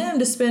so to them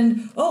to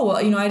spend,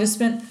 I just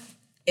spent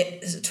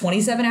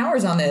 27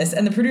 hours on this,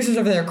 and the producer's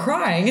over there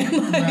crying.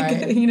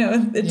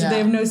 They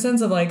have no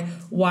sense of like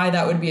why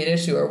that would be an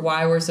issue or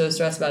why we're so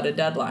stressed about a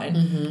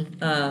deadline.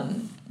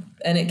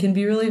 And it can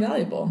be really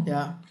valuable.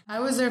 Yeah. I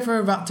was there for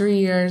about 3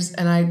 years,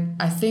 and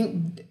I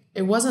think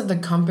it wasn't the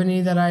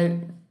company that I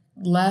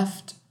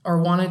left or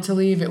wanted to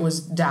leave. It was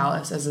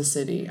Dallas as a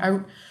city. I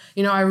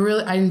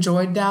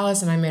enjoyed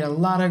Dallas, and I made a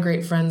lot of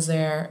great friends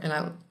there, and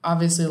I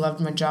obviously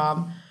loved my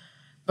job.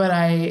 But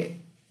I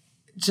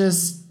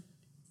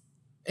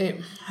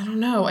don't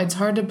know. It's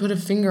hard to put a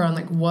finger on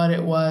like what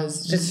it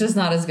was. It's just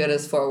not as good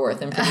as Fort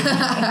Worth and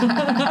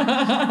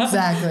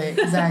Exactly.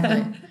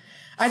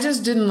 I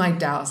just didn't like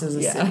Dallas as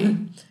a city.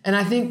 And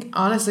I think,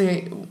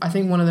 honestly,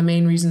 one of the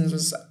main reasons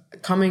was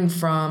coming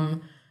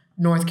from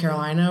North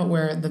Carolina,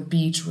 where the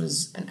beach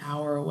was an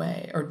hour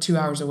away or 2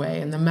 hours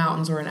away and the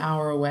mountains were an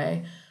hour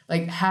away.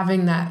 Like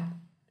having that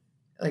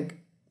like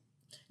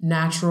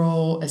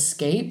natural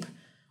escape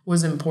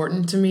was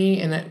important to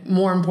me, and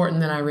more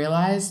important than I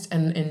realized.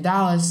 And in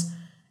Dallas,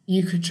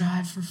 you could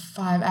drive for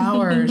 5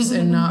 hours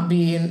and not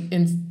be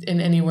in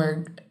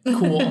anywhere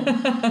cool.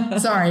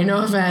 Sorry,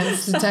 no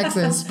offense to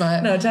Texas,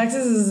 but no,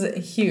 Texas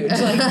is huge.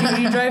 Like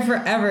you drive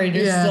forever and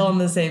you're still in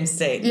the same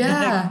state.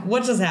 Yeah. Like,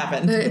 what just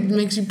happened? It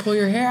makes you pull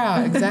your hair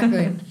out.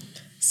 Exactly.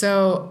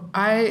 So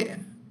I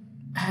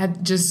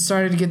had just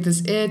started to get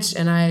this itch,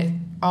 and I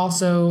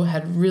also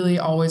had really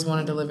always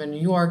wanted to live in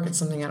New York. It's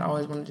something I'd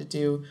always wanted to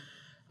do.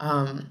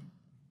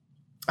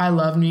 I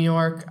love New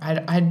York.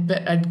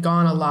 I'd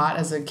gone a lot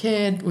as a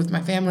kid with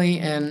my family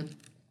and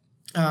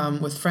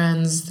with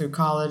friends through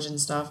college and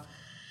stuff.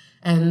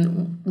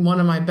 And some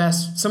of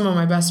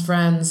my best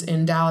friends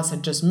in Dallas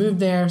had just moved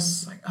there. So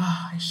it's like,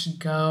 oh, I should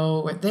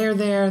go. They're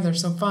there. They're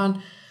so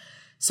fun.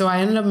 So I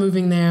ended up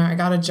moving there. I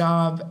got a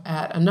job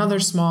at another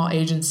small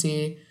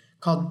agency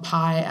called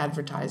Pi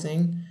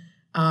Advertising.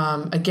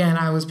 Again,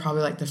 I was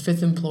probably like the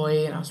 5th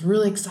employee, and I was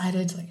really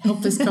excited to like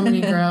help this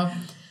company grow.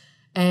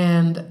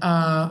 And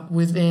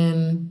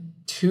within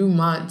 2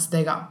 months,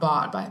 they got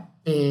bought by a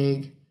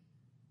big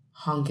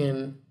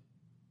honkin'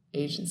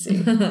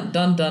 agency. Dun,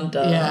 dun,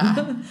 dun.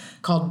 Yeah.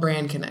 Called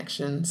Brand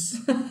Connections.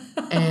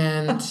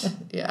 And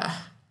yeah,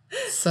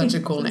 such a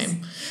cool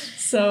name.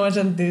 So much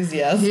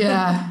enthusiasm.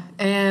 Yeah.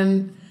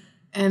 And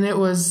it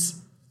was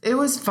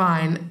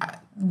fine.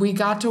 We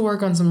got to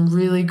work on some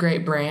really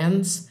great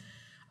brands.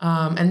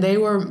 And they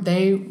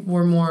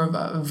were more of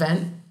an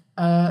event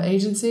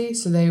agency,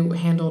 so they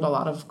handled a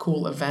lot of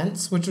cool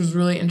events, which was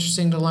really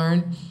interesting to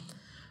learn.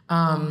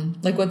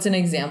 Like, what's an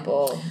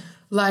example?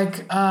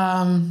 Like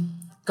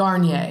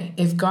Garnier.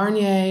 If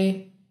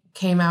Garnier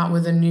came out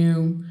with a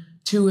new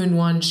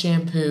 2-in-1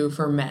 shampoo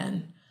for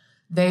men,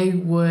 they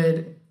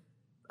would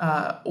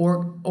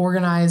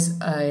organize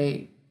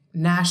a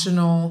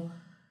national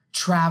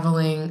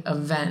traveling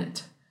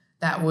event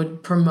that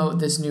would promote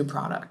this new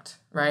product,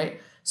 right?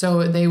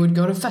 So they would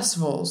go to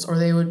festivals, or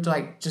they would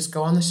like just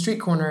go on the street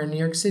corner in New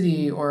York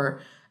City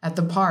or at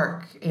the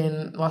park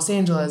in Los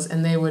Angeles,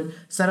 and they would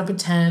set up a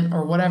tent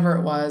or whatever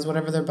it was,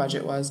 whatever their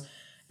budget was,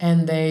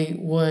 and they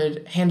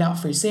would hand out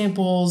free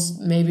samples.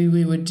 Maybe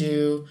we would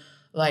do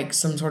like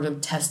some sort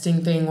of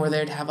testing thing where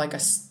they'd have like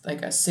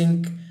a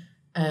sink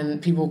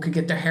and people could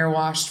get their hair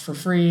washed for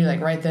free, like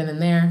right then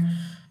and there.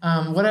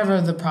 Whatever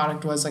the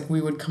product was, like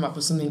we would come up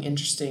with something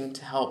interesting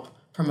to help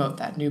promote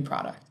that new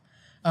product.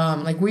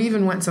 Like we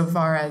even went so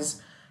far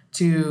as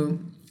to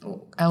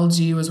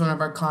LG was one of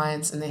our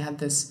clients, and they had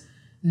this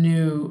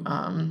new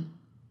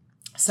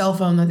cell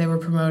phone that they were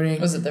promoting.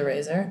 Was it the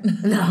Razor?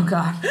 No,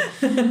 God.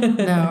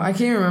 No, I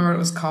can't remember what it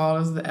was called. It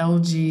was the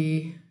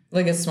LG.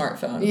 Like a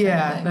smartphone.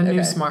 Yeah, the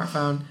new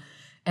smartphone.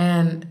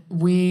 And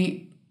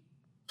we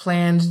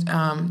planned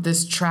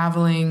this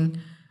traveling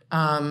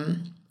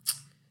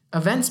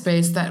event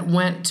space that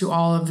went to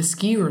all of the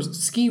ski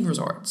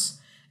resorts.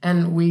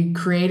 And we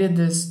created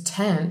this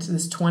tent,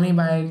 this 20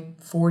 by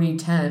 40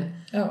 tent.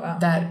 Oh, wow.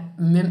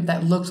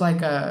 That looked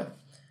like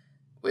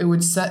it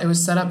was set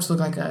up to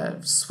look like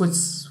a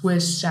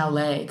Swiss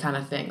chalet kind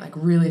of thing, like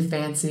really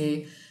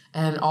fancy.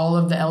 And all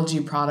of the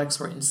LG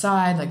products were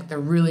inside, like the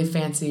really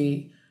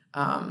fancy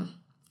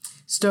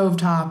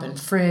stovetop and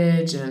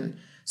fridge. And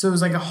so it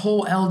was like a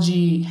whole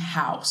LG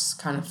house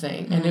kind of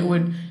thing. Mm-hmm. And it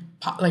would,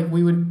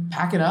 we would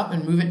pack it up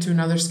and move it to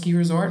another ski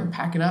resort and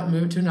pack it up and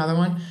move it to another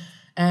one.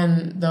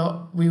 And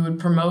we would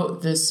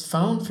promote this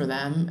phone for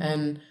them.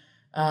 And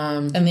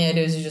the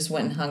idea is you just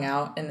went and hung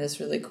out in this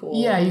really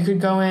cool... Yeah, you could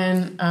go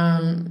in,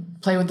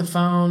 play with the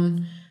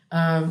phone.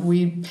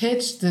 We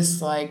pitched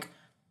this like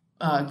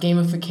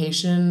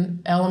gamification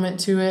element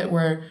to it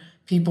where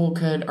people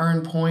could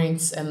earn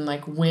points and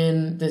like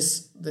win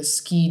this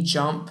ski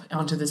jump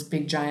onto this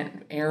big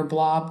giant air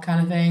blob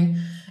kind of thing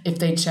if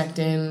they checked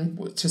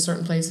in to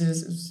certain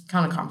places. It was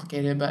kind of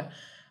complicated, but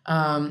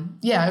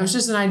it was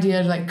just an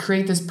idea to like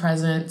create this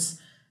presence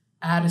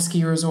at a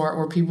ski resort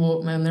where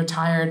people, when they're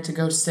tired, to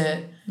go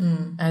sit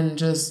and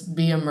just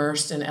be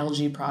immersed in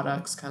LG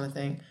products kind of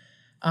thing.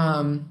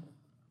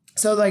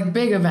 So like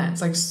big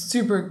events, like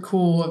super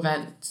cool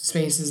event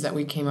spaces that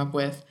we came up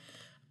with,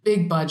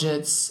 big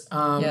budgets.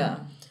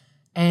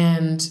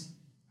 And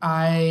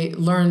I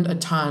learned a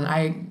ton.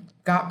 I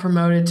got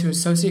promoted to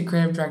associate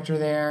creative director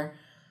there.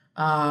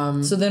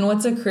 So then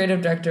what's a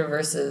creative director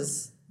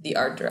versus the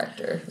art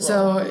director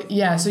role?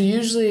 So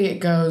usually it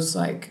goes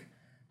like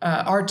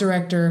art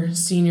director,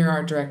 senior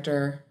art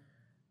director,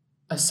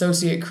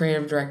 associate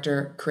creative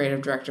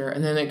director,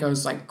 and then it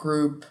goes like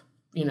group,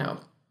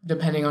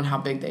 depending on how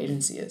big the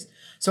agency is.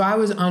 So I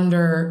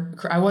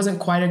wasn't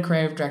quite a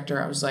creative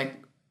director. I was like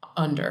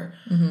under,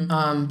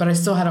 but I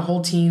still had a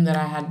whole team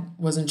that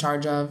was in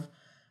charge of,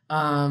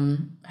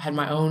 had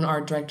my own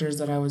art directors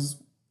that I was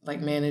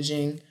like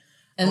managing.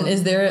 And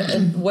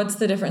what's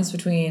the difference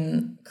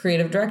between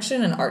creative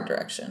direction and art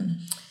direction?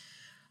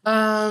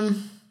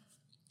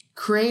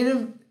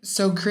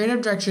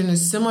 Creative direction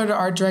is similar to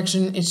art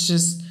direction. It's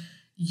just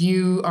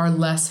you are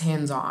less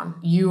hands-on.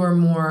 You are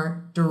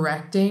more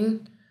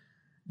directing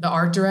the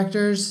art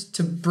directors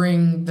to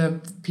bring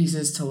the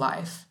pieces to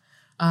life.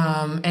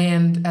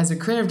 And as a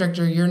creative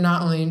director, you're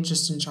not only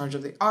just in charge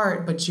of the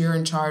art, but you're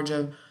in charge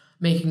of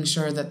making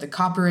sure that the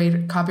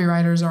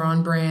copywriters are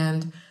on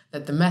brand,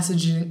 that the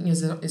messaging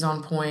is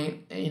on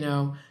point.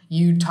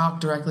 You talk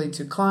directly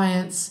to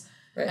clients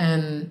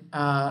and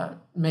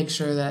make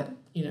sure that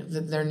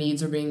that their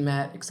needs are being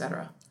met,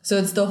 etc. So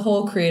it's the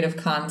whole creative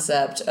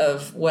concept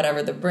of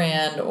whatever the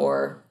brand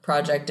or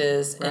project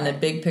is in a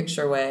big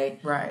picture way,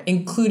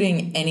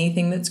 including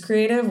anything that's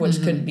creative,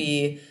 which could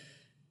be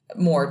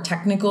more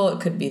technical.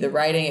 It could be the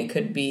writing. It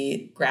could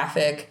be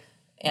graphic,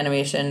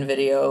 animation,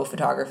 video,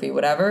 photography,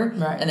 whatever.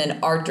 Right. And then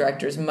art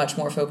director is much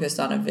more focused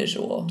on a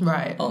visual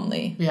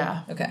only.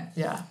 Yeah. Okay.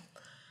 Yeah.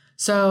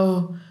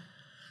 So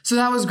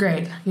that was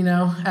great.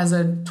 As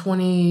a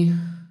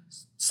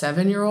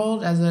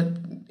 27-year-old,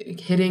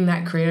 hitting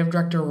that creative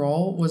director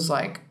role was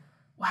like,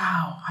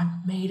 wow, I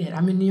made it.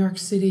 I'm in New York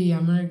City.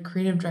 I'm in a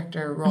creative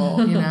director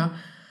role, Yeah,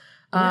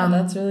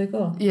 that's really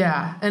cool.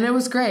 Yeah. And it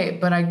was great.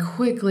 But I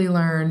quickly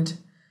learned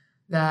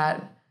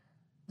that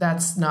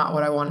that's not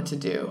what I wanted to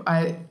do.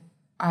 I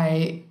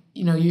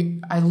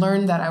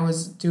learned that I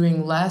was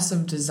doing less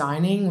of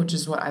designing, which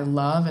is what I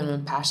love and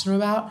I'm passionate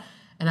about.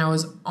 And I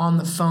was on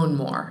the phone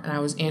more, and I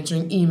was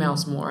answering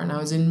emails more, and I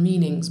was in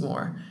meetings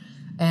more.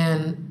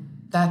 And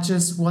that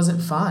just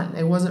wasn't fun.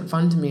 It wasn't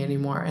fun to me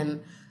anymore.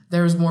 And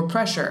there was more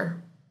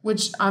pressure,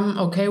 which I'm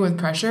okay with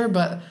pressure.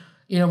 But,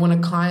 when a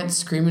client's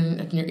screaming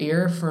in your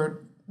ear for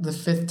the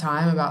 5th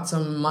time about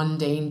some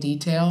mundane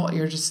detail,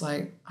 you're just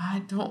like,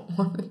 I don't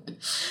want to,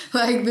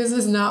 this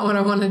is not what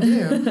I want to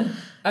do.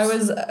 I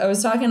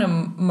was talking to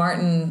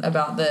Martin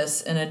about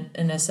this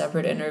in a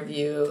separate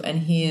interview, and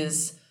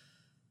he's,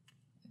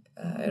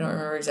 I don't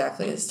remember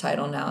exactly his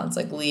title now. It's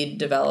like lead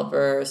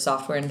developer,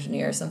 software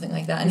engineer, something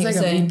like that. And he's like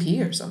saying, a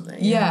VP or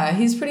something. Yeah,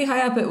 he's pretty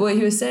high up. But what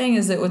he was saying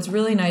is that what's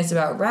really nice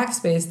about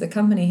Rackspace, the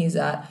company he's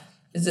at,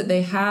 is that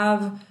they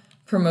have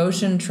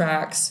promotion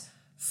tracks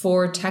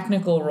for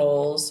technical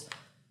roles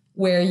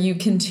where you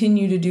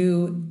continue to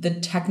do the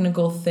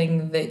technical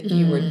thing that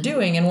you were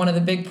doing. And one of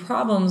the big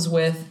problems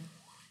with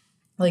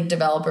like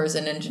developers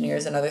and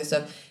engineers and other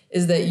stuff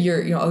is that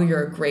you're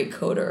a great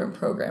coder and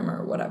programmer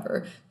or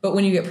whatever. But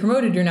when you get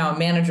promoted, you're now a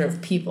manager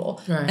of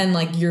people. Right. And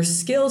like your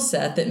skill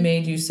set that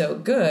made you so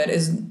good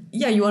is,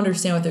 you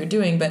understand what they're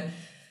doing, but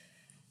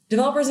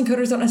developers and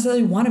coders don't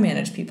necessarily want to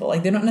manage people.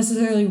 Like they don't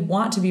necessarily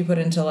want to be put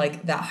into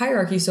like that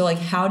hierarchy. So like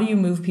how do you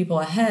move people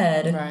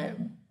ahead,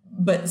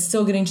 but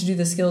still getting to do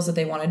the skills that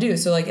they want to do?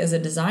 So like as a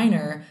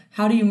designer,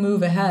 how do you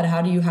move ahead?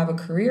 How do you have a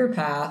career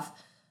path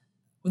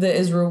that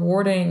is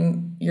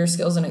rewarding your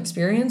skills and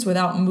experience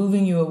without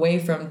moving you away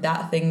from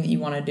that thing that you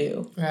want to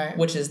do,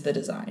 which is the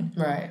design.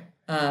 Right.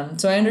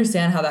 So I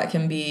understand how that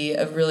can be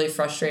a really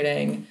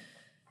frustrating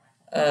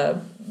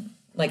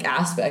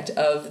aspect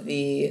of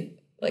the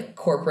like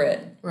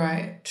corporate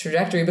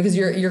trajectory, because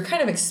you're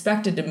kind of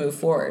expected to move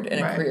forward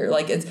in a career.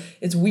 Like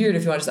it's weird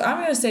if you want to say, I'm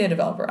going to stay a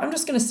developer. I'm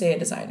just going to stay a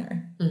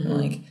designer.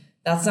 Like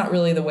that's not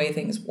really the way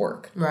things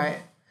work. Right.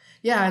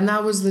 Yeah. And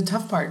that was the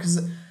tough part,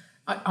 because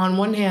on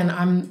one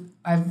hand,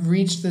 I've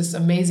reached this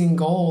amazing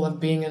goal of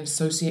being an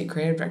associate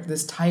creative director,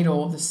 this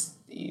title, this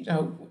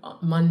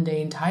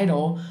mundane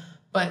title,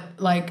 but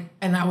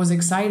and that was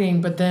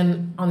exciting. But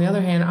then on the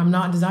other hand, I'm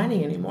not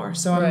designing anymore.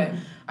 So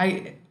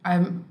it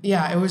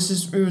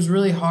was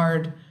really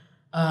hard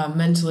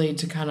mentally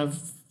to kind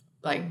of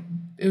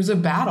it was a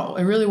battle.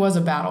 It really was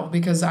a battle,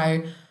 because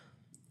I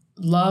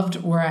loved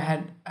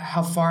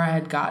how far I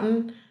had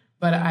gotten,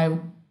 but I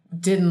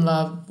didn't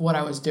love what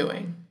I was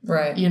doing.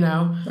 Right.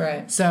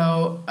 Right.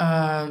 So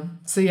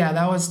yeah,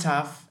 that was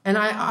tough. And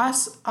I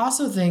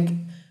also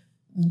think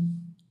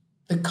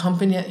the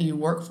company that you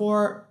work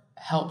for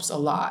helps a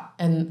lot.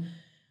 And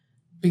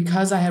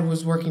because I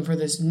was working for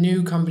this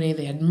new company,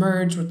 they had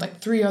merged with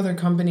 3 other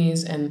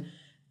companies, and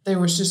there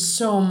was just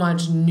so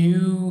much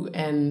new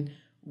and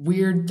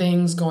weird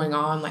things going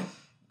on. Like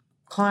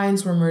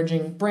clients were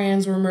merging,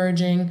 brands were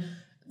merging.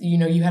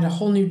 You had a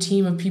whole new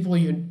team of people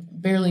you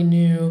barely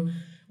knew.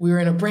 We were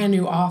in a brand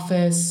new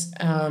office.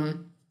 A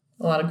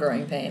lot of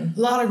growing pain. A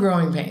lot of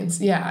growing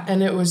pains, yeah.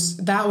 And that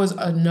was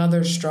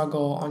another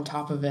struggle on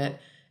top of it.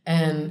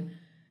 And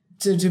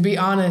to be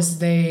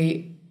honest,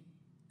 they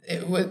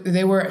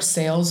were a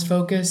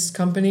sales-focused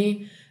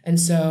company. And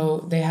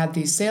so they had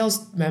these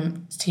sales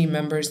team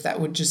members that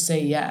would just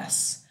say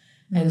yes.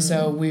 Mm-hmm. And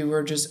so we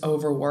were just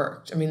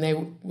overworked. I mean,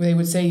 they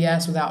would say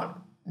yes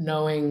without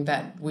knowing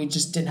that we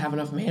just didn't have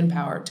enough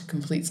manpower to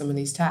complete some of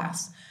these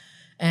tasks.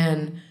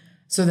 And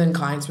so then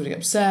clients would get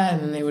upset,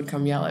 and then they would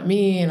come yell at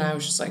me. And I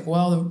was just like,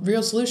 well, the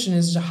real solution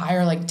is to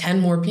hire 10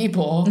 more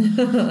people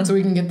so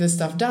we can get this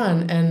stuff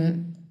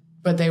done.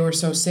 But they were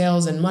so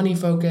sales and money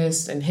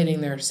focused and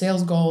hitting their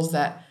sales goals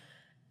that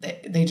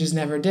they just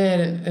never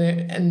did.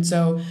 And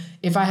so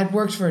if I had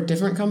worked for a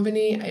different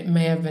company, it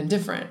may have been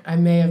different. I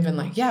may have been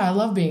like, yeah, I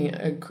love being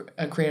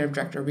a creative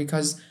director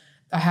because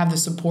I have the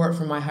support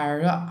from my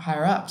higher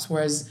ups.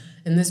 Whereas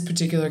in this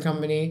particular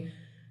company,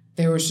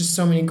 there was just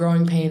so many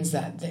growing pains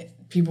that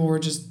people were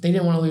they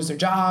didn't want to lose their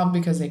job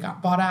because they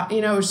got bought out.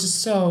 It was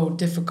just so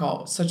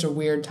difficult, such a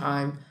weird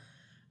time.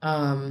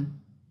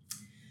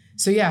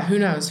 So yeah, who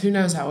knows? Who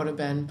knows how it would have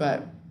been?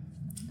 But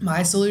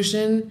my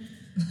solution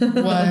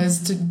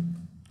was to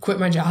quit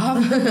my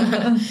job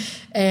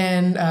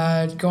and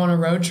go on a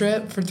road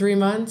trip for 3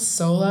 months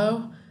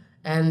solo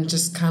and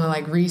just kind of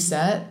like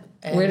reset.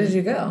 And where did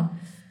you go?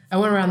 I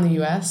went around the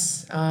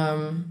U.S.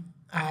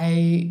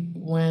 I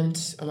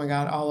went, oh my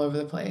God, all over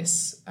the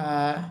place.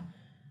 I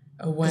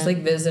went, just like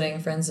visiting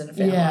friends and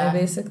family,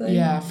 basically?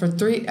 Yeah,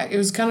 it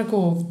was kind of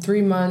cool.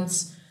 3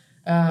 months.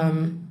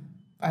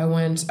 I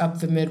went up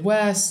the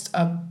Midwest,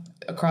 up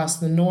across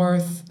the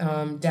north,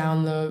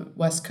 down the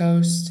West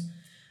Coast,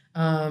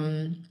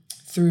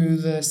 through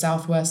the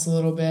Southwest a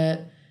little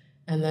bit,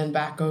 and then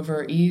back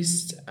over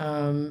east.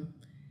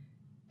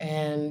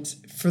 And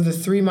for the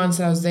 3 months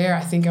that I was there,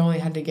 I think I only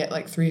had to get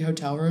like 3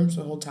 hotel rooms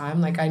the whole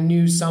time. Like I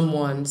knew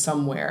someone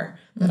somewhere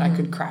that I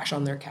could crash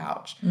on their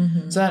couch.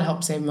 So that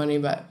helped save money,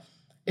 but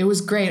it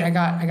was great. I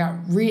got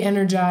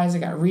re-energized. I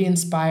got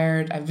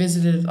re-inspired. I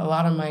visited a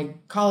lot of my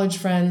college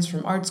friends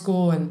from art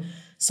school and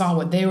saw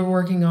what they were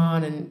working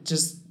on and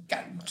just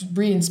got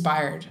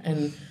re-inspired.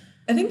 And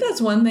I think that's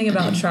one thing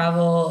about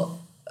travel,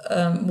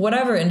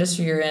 whatever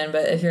industry you're in,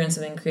 but if you're in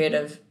something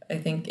creative, I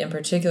think in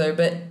particular,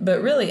 but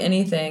really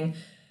anything,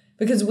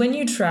 because when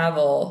you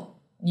travel,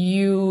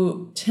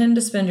 you tend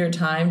to spend your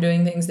time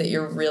doing things that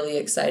you're really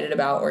excited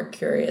about or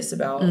curious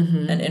about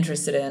and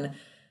interested in.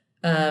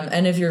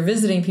 And if you're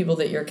visiting people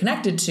that you're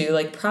connected to,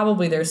 like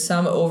probably there's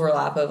some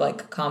overlap of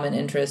like common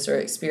interest or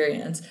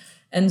experience.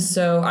 And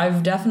so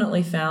I've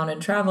definitely found in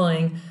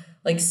traveling,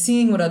 like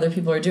seeing what other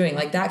people are doing,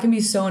 like that can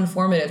be so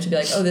informative to be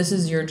like, oh, this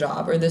is your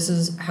job, or this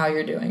is how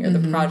you're doing, or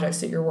the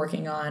projects that you're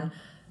working on.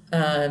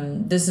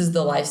 This is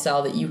the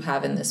lifestyle that you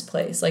have in this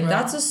place. Like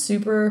that's a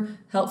super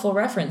helpful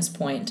reference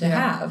point to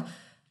have.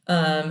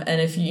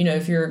 And if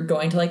you're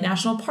going to like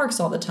national parks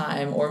all the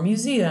time or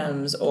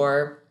museums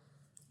or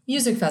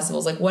music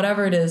festivals, like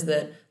whatever it is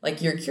that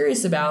like you're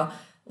curious about,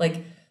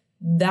 like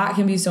that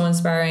can be so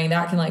inspiring.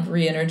 That can like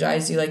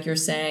re-energize you, like you're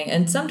saying.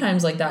 And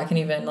sometimes like that can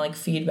even like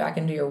feed back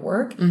into your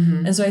work.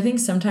 And so I think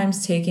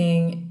sometimes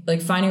finding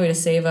a way to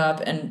save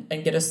up and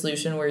get a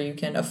solution where you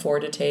can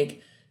afford to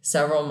take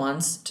several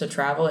months to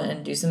travel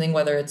and do something,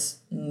 whether it's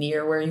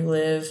near where you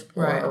live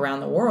or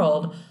around the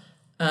world,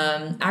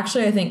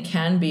 actually I think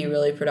can be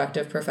really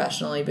productive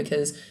professionally,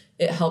 because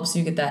it helps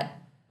you get that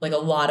like a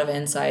lot of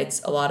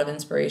insights, a lot of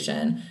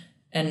inspiration,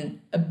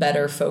 and a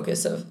better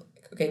focus of,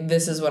 okay,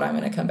 this is what I'm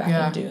going to come back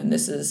and do, and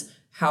this is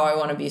how I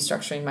want to be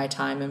structuring my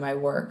time and my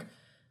work.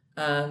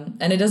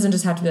 And it doesn't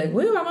just have to be like,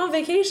 woo, I'm on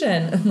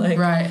vacation. Like,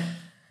 right.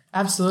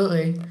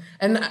 Absolutely.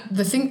 And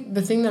the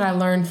thing that I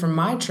learned from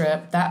my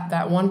trip,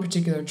 that one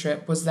particular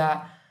trip, was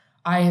that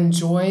I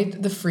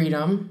enjoyed the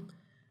freedom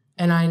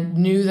and I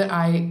knew that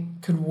I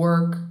could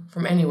work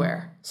from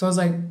anywhere. So I was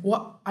like,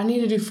 what? I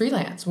need to do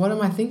freelance. What am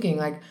I thinking?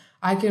 Like,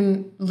 I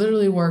can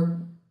literally work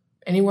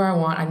anywhere I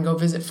want. I can go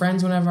visit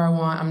friends whenever I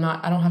want.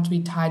 I don't have to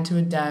be tied to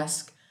a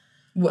desk.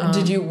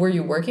 Were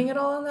you working at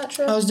all on that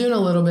trip? I was doing a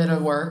little bit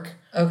of work.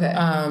 Okay.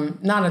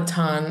 Not a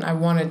ton. I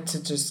wanted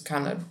to just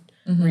kind of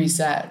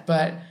reset,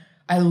 but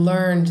I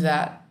learned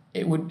that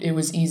it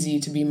was easy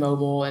to be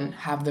mobile and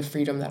have the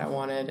freedom that I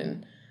wanted.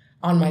 And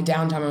on my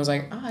downtime, I was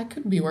like, I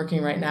could be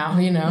working right now,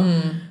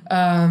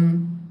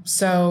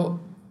 So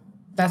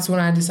that's when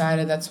I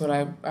decided that's what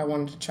I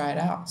wanted to try it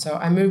out. So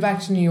I moved back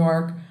to New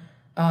York,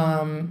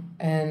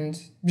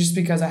 and just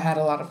because I had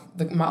a lot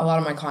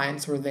of my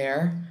clients were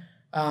there,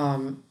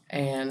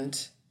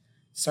 and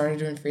started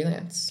doing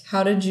freelance.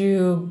 How did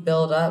you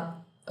build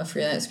up a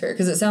freelance career?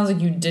 Because it sounds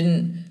like you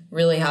didn't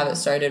really have it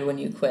started when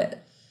you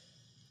quit.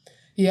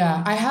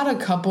 Yeah, I had a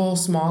couple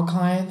small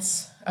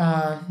clients,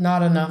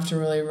 not enough to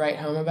really write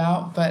home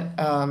about, but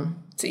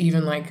to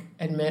even like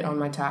admit on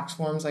my tax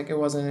forms, like it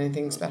wasn't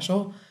anything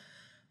special.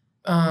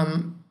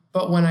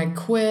 But when I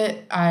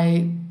quit,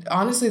 I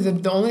honestly,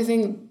 the only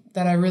thing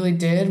that I really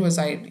did was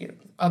I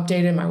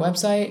updated my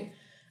website,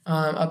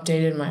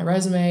 updated my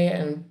resume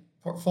and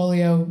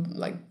portfolio,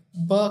 like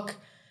book,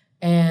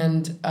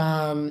 and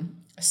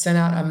sent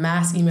out a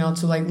mass email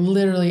to like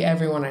literally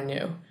everyone I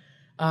knew.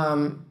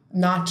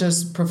 Not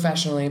just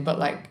professionally, but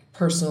like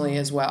personally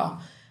as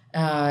well.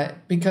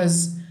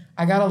 Because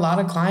I got a lot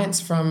of clients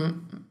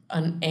from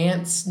an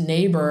aunt's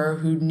neighbor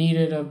who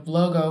needed a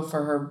logo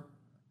for her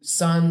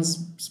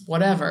son's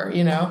whatever,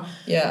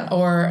 Yeah.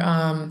 Or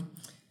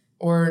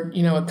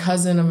a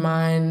cousin of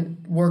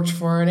mine worked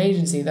for an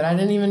agency that I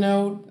didn't even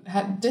know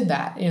did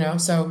that,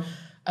 So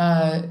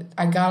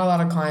I got a lot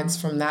of clients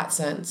from that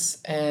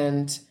sense.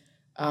 And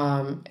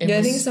I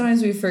think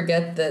sometimes we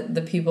forget that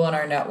the people in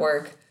our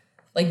network,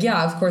 like,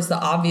 yeah, of course, the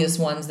obvious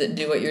ones that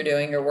do what you're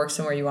doing or work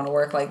somewhere you want to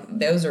work, like,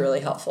 those are really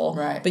helpful.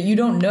 Right. But you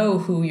don't know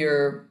who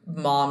your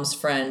mom's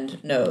friend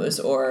knows,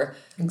 or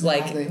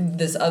exactly. like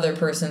this other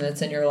person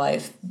that's in your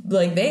life.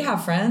 Like, they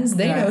have friends,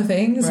 they know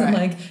things, and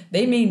like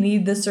they may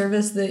need the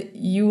service that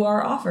you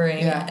are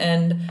offering. Yeah.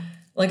 And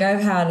like,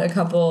 I've had a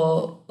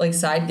couple like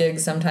side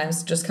gigs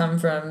sometimes just come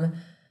from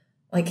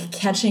like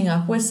catching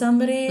up with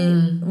somebody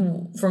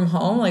from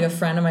home, like a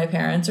friend of my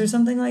parents or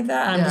something like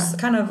that. And I'm just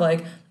kind of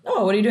like,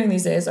 oh, what are you doing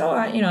these days? Oh,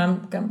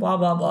 I'm blah,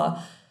 blah,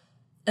 blah.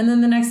 And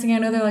then the next thing I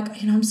know, they're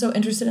like, I'm so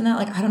interested in that.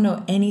 Like, I don't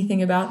know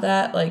anything about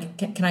that. Like,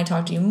 can I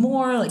talk to you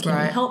more? Like,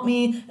 can you help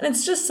me? And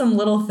it's just some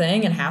little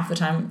thing. And half the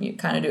time you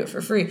kind of do it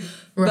for free.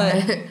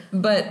 Right.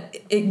 But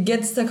it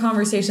gets the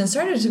conversation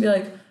started to be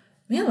like,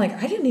 man, like,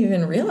 I didn't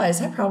even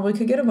realize I probably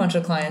could get a bunch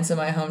of clients in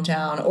my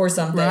hometown or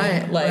something.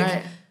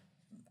 Right.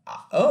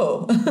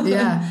 Oh.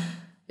 Yeah.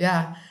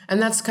 Yeah.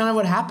 And that's kind of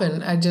what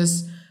happened. I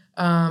just,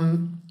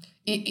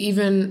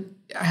 even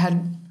I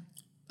had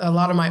a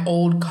lot of my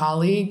old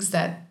colleagues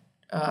that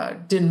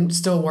didn't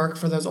still work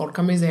for those old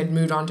companies. They had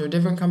moved on to a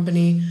different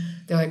company.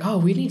 They're like, oh,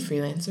 we need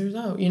freelancers.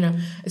 Oh,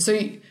 So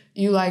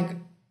you like,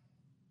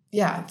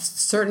 yeah,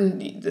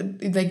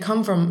 they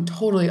come from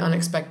totally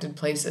unexpected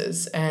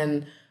places.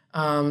 And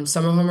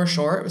some of them are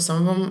short.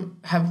 Some of them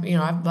have,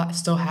 I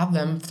still have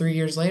them 3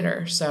 years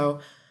later. So,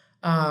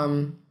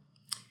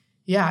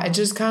 yeah, it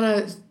just kind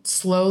of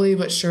slowly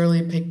but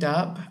surely picked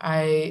up.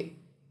 I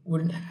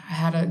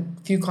had a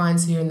few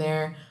clients here and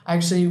there. I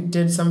actually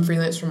did some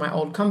freelance for my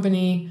old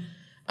company,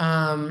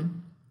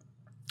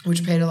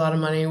 which paid a lot of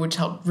money, which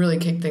helped really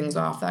kick things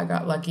off. I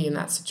got lucky in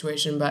that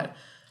situation, but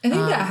I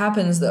think that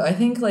happens though. I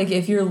think like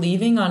if you're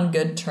leaving on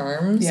good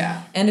terms,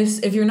 and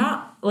if you're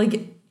not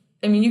like,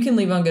 I mean, you can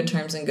leave on good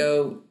terms and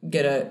go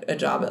get a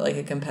job at like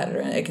a competitor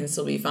and it can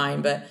still be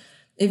fine. But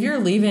if you're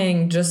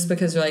leaving just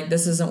because you're like,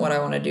 this isn't what I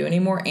want to do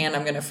anymore and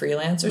I'm going to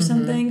freelance or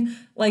something,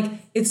 like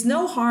it's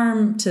no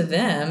harm to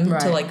them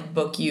to like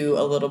book you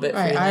a little bit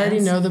freelance. I already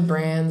know the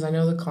brands. I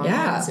know the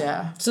clients.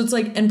 Yeah. So it's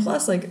like, and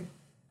plus like,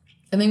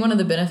 I think one of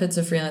the benefits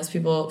of freelance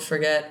people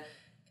forget,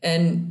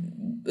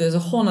 and there's a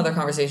whole nother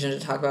conversation to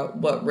talk about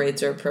what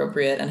rates are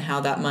appropriate and how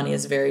that money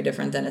is very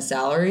different than a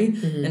salary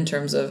in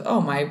terms of, oh,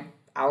 my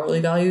hourly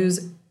value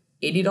is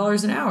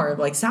 $80 an hour.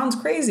 Like, sounds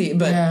crazy,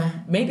 but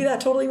maybe that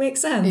totally makes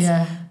sense.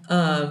 Yeah.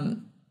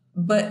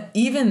 But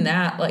even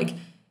that, like,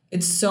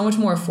 it's so much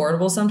more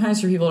affordable sometimes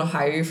for people to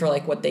hire you for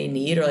like what they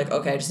need, or like,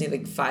 okay, I just need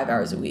like 5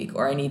 hours a week,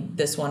 or I need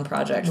this one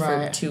project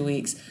for 2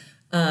 weeks.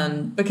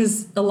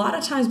 Because a lot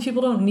of times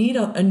people don't need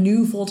a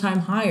new full-time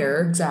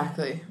hire.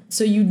 Exactly.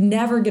 So you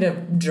never get a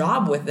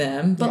job with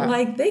them, but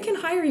like they can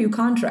hire you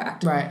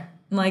contract. Right.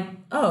 Like,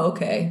 oh,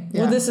 okay.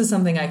 Well, this is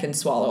something I can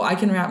swallow. I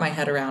can wrap my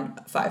head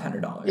around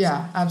 $500.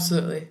 Yeah,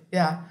 absolutely.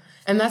 Yeah.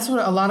 And that's what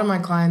a lot of my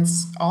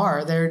clients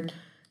are.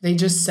 They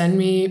just send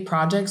me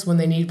projects when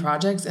they need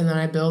projects, and then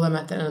I bill them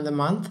at the end of the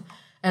month.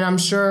 And I'm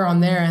sure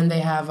on their end they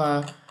have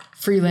a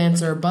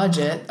freelancer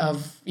budget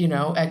of,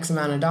 X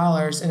amount of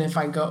dollars. And if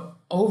I go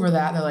over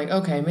that, they're like,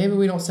 okay, maybe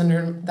we don't send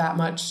her that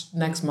much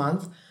next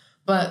month.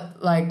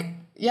 But like,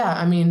 yeah,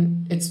 I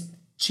mean, it's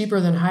cheaper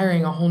than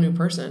hiring a whole new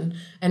person.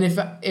 And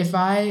if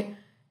I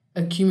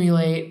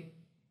accumulate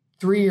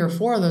 3 or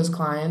 4 of those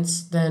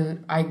clients,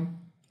 then I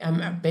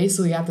am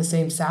basically at the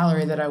same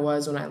salary that I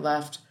was when I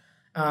left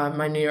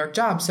my New York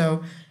job.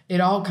 So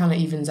it all kind of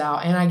evens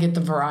out, and I get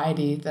the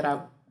variety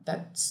that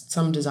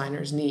some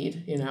designers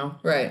need,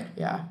 Right.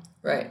 Yeah.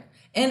 Right.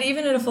 And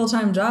even at a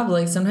full-time job,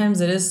 like sometimes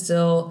it is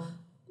still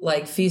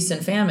like feast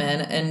and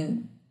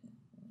famine,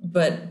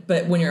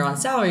 but when you're on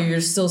salary,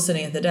 you're still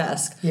sitting at the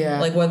desk.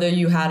 Yeah. Like whether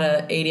you had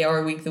a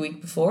 80-hour week the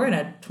week before and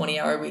a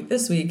 20-hour week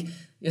this week,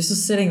 you're still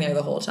sitting there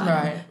the whole time.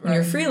 Right. When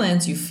you're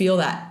freelance, you feel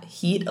that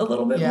heat a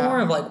little bit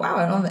more of like, wow,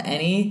 I don't have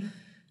any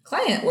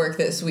client work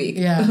this week.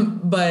 Yeah.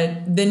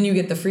 But then you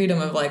get the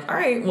freedom of like, all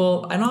right,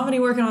 well, I don't have any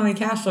working on any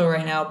cash flow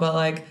right now, but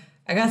like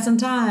I got some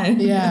time.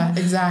 Yeah,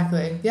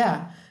 exactly.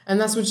 Yeah. And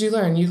that's what you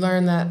learn. You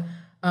learn that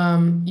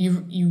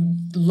you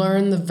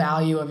learn the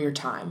value of your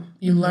time.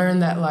 You learn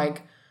that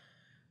like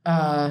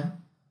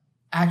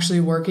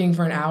actually working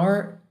for an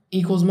hour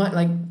equals money.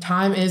 Like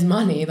time is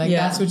money. Like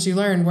that's what you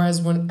learn.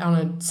 Whereas when on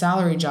a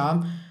salary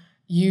job,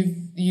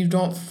 you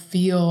don't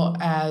feel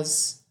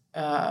as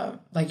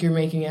like you're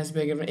making as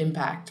big of an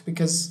impact,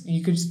 because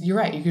you're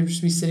right. You could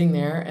just be sitting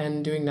there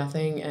and doing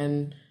nothing,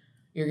 and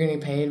you're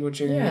getting paid what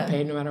you're going to get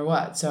paid no matter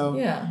what. So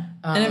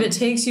and if it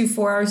takes you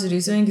 4 hours to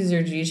do something because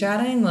you're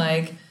G-chatting,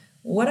 like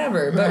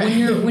whatever. But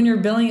when you're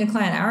billing a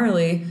client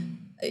hourly,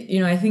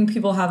 I think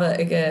people have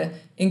a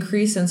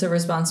increased sense of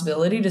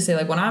responsibility to say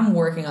like, when I'm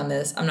working on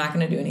this, I'm not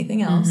going to do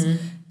anything else.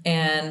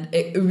 And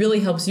it really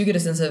helps you get a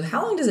sense of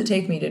how long does it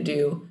take me to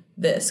do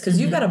this? Because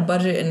you've got to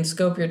budget and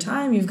scope your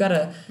time. You've got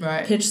to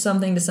pitch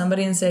something to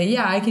somebody and say,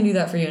 yeah, I can do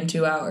that for you in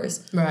 2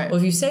 hours. Right. Well,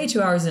 if you say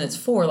 2 hours and it's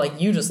 4, like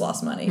you just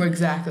lost money.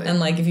 Exactly. And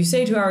like if you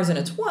say 2 hours and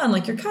it's 1,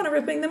 like you're kind of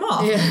ripping them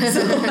off. Yeah.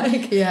 So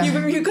like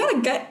you got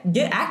to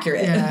get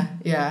accurate.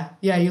 Yeah.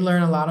 You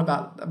learn a lot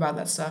about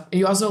that stuff.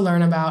 You also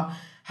learn about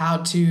how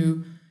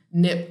to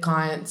nip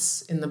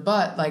clients in the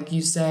butt. Like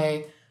you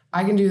say,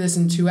 I can do this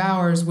in 2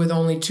 hours with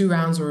only 2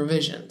 rounds of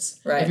revisions.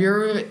 Right.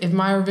 If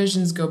my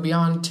revisions go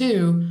beyond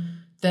 2,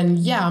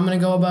 then I'm going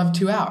to go above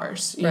 2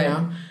 hours, you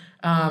know?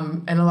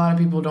 And a lot of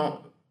people don't,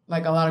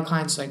 like a lot of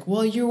clients are like,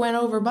 well, you went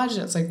over budget.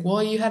 It's like,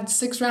 well, you had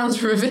 6 rounds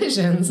of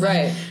revisions.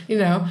 Right.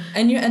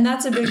 And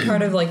that's a big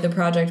part of like the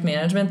project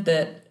management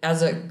that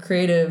as a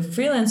creative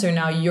freelancer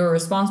now you're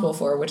responsible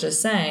for, which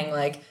is saying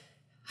like,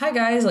 hi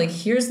guys, like,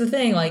 here's the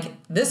thing, like,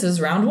 this is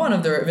round 1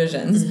 of the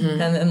revisions. And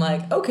then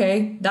like,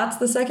 okay, that's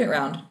the second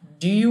round.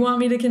 Do you want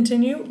me to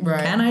continue?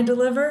 Right. Can I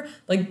deliver?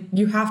 Like,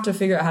 you have to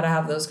figure out how to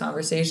have those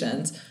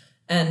conversations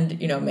and,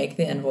 make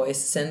the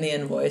invoice, send the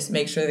invoice,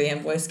 make sure the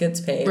invoice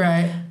gets paid.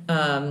 Right.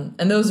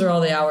 And those are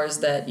all the hours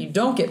that you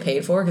don't get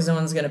paid for because no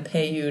one's going to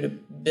pay you to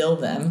bill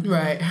them.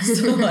 Right.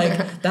 So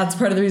like, that's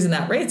part of the reason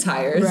that rate's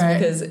higher is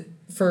because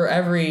for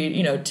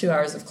every, 2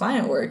 hours of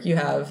client work, you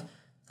have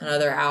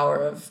another hour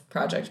of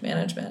project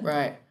management.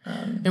 Right.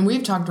 And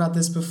we've talked about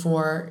this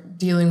before,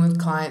 dealing with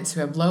clients who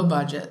have low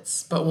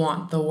budgets but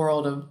want the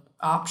world of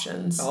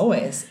options.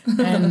 Always.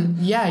 And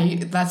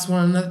that's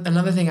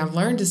another thing I've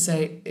learned to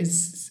say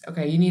is,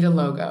 okay, you need a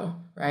logo,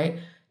 right?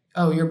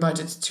 Oh, your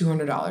budget's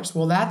 $200.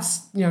 Well,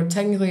 that's,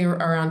 technically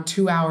around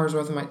 2 hours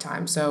worth of my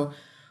time. So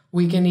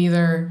we can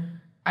either,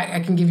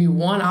 I can give you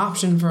one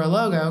option for a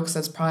logo because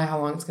that's probably how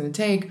long it's going to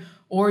take,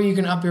 or you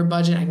can up your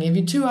budget. I can give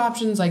you 2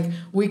 options. Like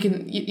we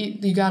can,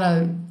 you got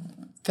to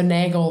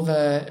finagle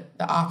the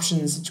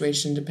option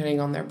situation depending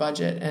on their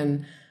budget.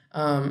 And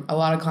a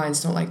lot of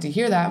clients don't like to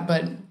hear that,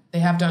 but they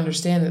have to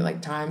understand that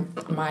like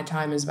my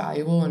time is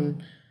valuable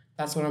and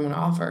that's what I'm going to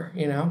offer,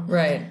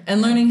 Right.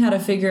 And learning how to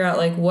figure out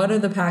like what are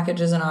the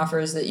packages and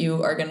offers that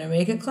you are going to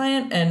make a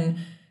client and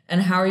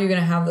how are you going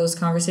to have those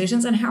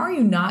conversations and how are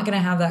you not going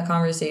to have that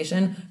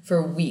conversation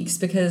for weeks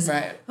because,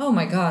 oh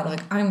my God,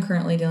 like I'm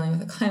currently dealing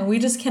with a client. We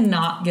just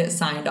cannot get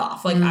signed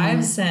off. Like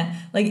I've sent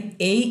like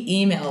 8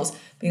 emails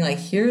being like,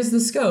 here's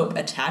the scope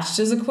attached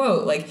as a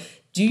quote. Like,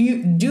 do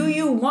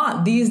you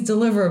want these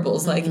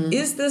deliverables? Like,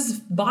 is this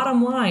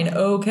bottom line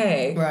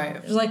okay? Right.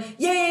 It's like,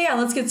 yeah,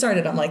 let's get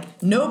started. I'm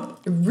like, nope,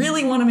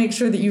 really want to make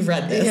sure that you've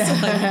read this.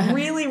 Yeah. Like,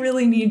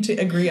 really need to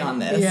agree on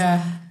this.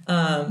 Yeah.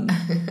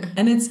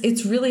 And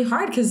it's really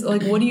hard because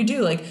like, what do you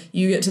do? Like,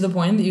 you get to the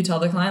point that you tell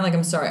the client, like,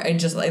 I'm sorry,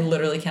 I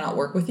literally cannot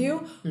work with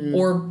you.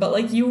 But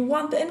like, you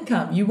want the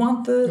income, you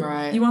want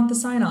the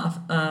sign off.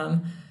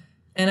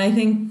 And I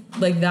think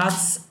like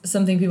that's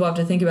something people have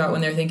to think about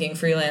when they're thinking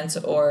freelance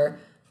or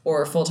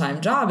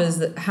full-time job is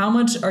that how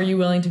much are you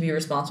willing to be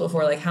responsible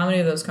for? Like how many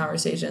of those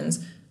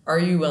conversations are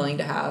you willing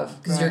to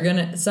have?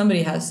 Because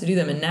somebody has to do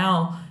them. And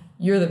now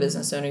you're the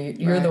business owner.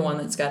 You're the one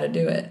that's got to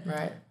do it.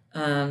 Right.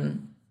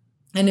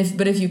 And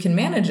if you can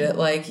manage it,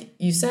 like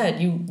you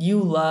said, you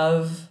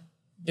love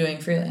doing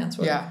freelance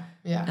work. Yeah.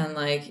 Yeah. And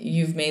like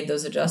you've made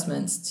those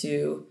adjustments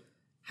to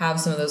have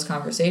some of those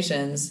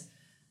conversations.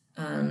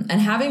 And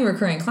having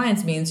recurring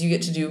clients means you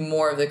get to do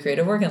more of the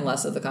creative work and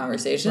less of the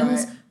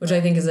conversations, which I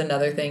think is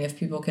another thing. If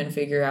people can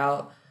figure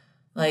out,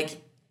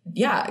 like,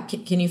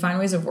 can you find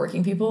ways of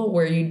working people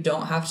where you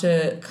don't have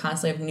to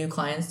constantly have new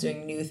clients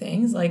doing new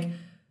things? Like,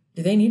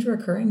 do they need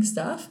recurring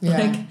stuff? Yeah.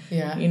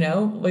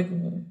 Like,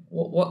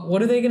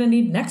 what are they going to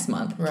need next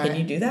month? Right. Can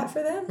you do that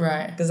for them?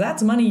 Right. Because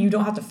that's money you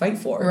don't have to fight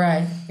for.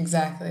 Right.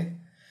 Exactly.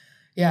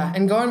 Yeah.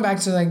 And going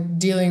back to like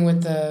dealing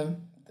with the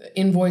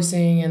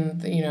invoicing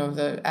and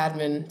the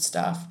admin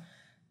stuff,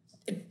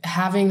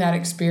 having that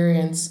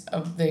experience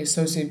of the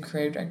associate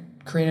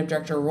creative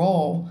director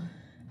role,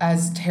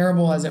 as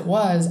terrible as it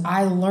was,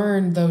 I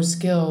learned those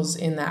skills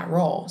in that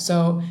role.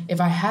 So if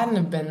I hadn't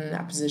have been in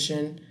that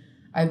position,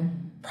 I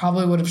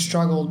probably would have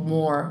struggled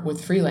more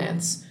with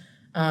freelance,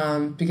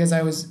 because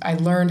I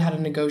learned how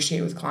to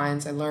negotiate with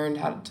clients. I learned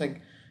how to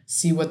like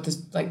see what this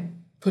like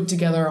put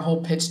together a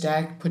whole pitch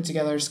deck, put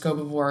together a scope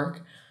of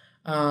work,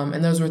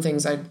 and those were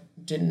things I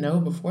didn't know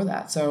before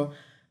that. So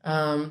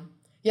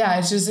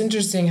it's just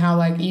interesting how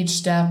like each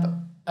step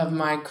of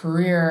my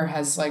career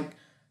has like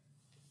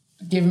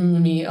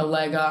given me a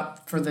leg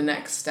up for the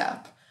next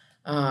step.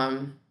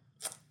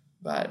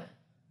 But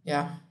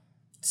yeah.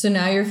 So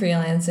now you're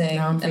freelancing,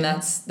 and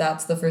freelancing.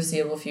 that's the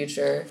foreseeable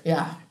future.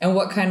 Yeah. And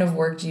what kind of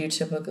work do you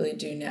typically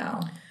do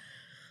now?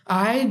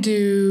 I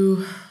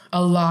do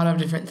a lot of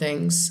different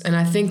things, and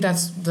I think that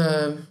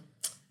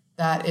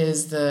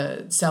is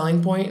the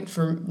selling point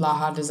for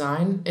Laha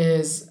Design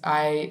is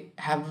I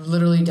have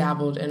literally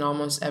dabbled in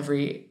almost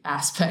every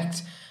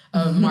aspect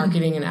of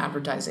marketing and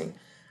advertising.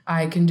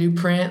 I can do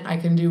print, I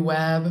can do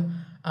web.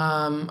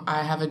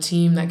 I have a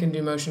team that can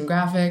do motion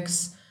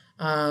graphics.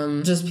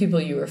 Just people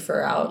you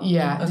refer out?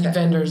 Yeah, okay.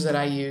 Vendors that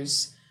I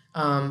use.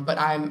 But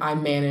I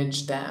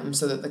manage them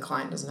so that the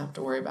client doesn't have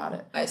to worry about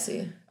it. I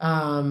see.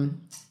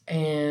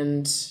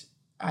 And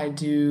I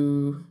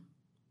do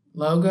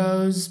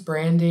logos,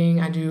 branding.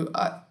 I do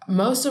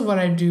most of what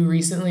I do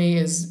recently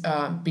is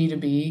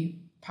B2B,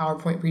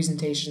 PowerPoint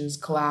presentations,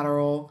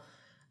 collateral,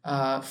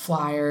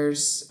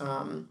 flyers,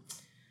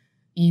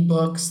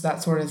 ebooks,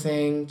 that sort of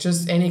thing.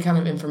 Just any kind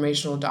of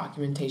informational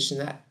documentation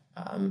that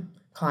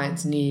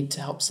clients need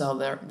to help sell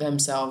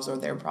themselves or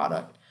their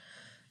product.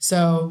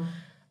 So,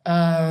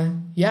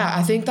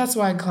 I think that's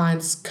why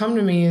clients come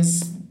to me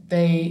is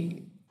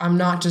I'm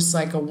not just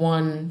like a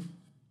one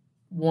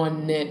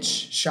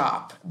niche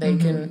shop. They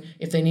can,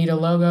 if they need a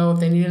logo, if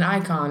they need an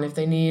icon, if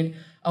they need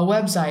a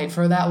website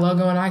for that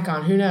logo and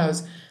icon, who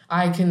knows?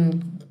 I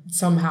can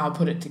somehow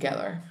put it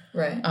together.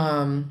 Right.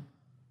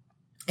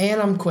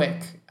 And I'm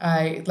quick.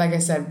 Like I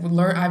said,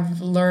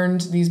 I've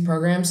learned these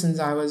programs since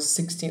I was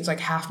 16. It's like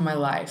half my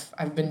life.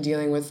 I've been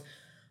dealing with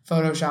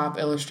Photoshop,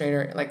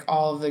 Illustrator, like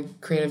all of the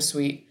creative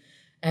suite.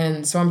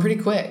 And so I'm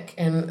pretty quick,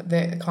 and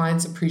the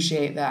clients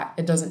appreciate that.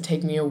 It doesn't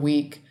take me a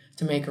week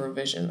to make a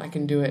revision. I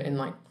can do it in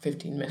like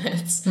 15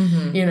 minutes,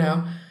 you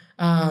know,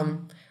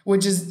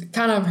 which is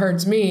kind of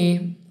hurts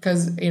me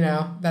because, you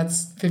know,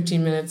 that's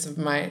 15 minutes of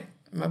my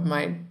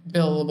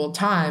billable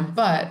time.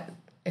 But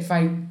if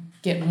I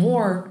get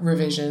more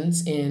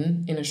revisions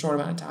in a short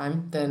amount of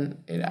time, then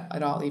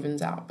it all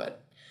evens out.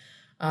 But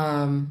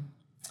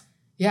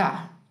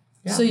yeah.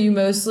 So you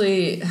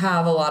mostly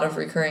have a lot of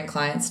recurring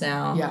clients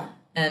now. Yeah.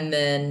 And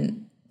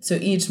then, so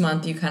each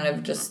month you kind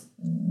of just,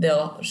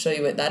 they'll show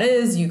you what that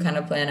is. You kind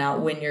of plan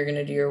out when you're going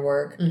to do your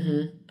work.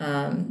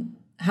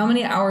 How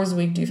many hours a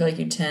week do you feel like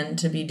you tend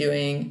to be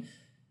doing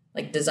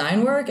like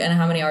design work? And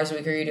how many hours a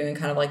week are you doing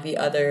kind of like the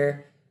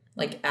other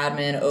like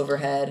admin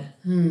overhead?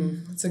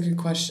 That's a good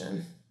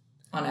question.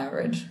 On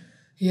average.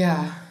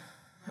 Yeah.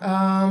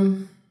 I'd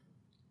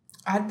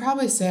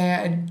probably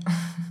say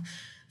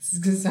this is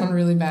going to sound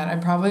really bad.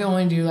 I'd probably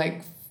only do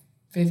like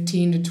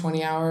 15 to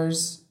 20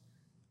 hours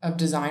of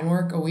design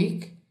work a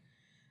week.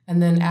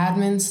 And then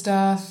admin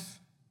stuff,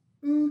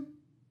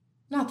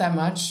 not that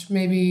much.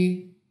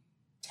 Maybe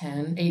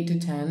 8 to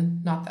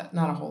 10. Not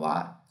a whole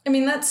lot. I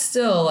mean, that's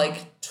still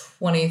like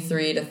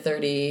 23 to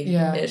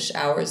 30-ish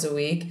hours a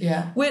week.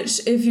 Yeah.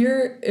 Which if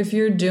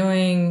you're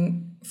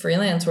doing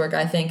freelance work,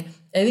 I think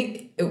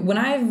when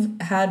I've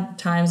had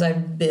times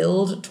I've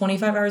billed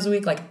 25 hours a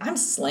week, like I'm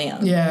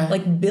slammed. Yeah.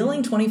 Like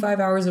billing 25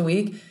 hours a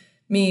week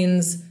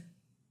means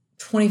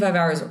 25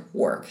 hours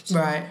worked.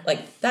 Right.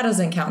 Like that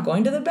doesn't count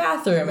going to the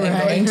bathroom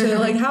and going to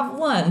like have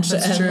lunch.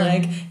 That's and true.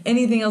 Like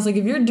anything else. Like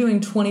if you're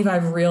doing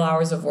 25 real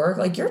hours of work,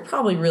 like you're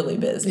probably really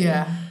busy.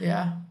 Yeah.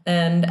 Yeah.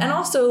 And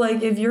also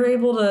like if you're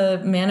able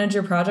to manage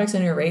your projects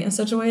and your rate in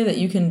such a way that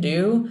you can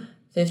do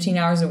 15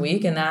 hours a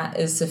week and that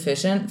is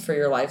sufficient for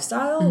your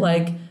lifestyle,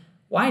 like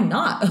why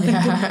not? Like,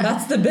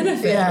 that's the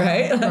benefit,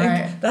 right?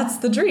 Like that's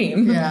the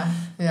dream. Yeah.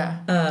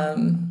 Yeah.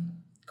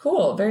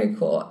 Cool. Very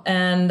cool.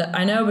 And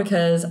I know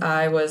because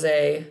I was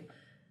a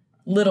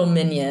little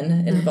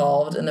minion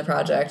involved in the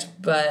project,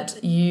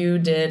 but you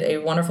did a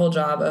wonderful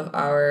job of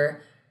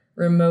our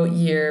remote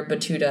year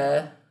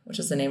Batuta, which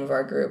is the name of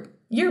our group,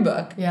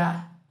 yearbook.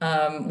 Yeah.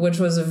 Which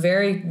was a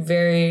very,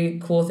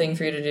 very cool thing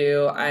for you to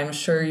do. I'm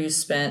sure you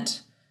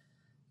spent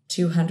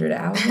 200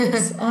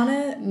 hours on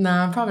it.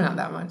 No, probably not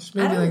that much.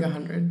 Maybe like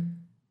 100.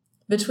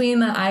 Between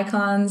the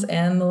icons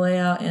and the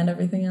layout and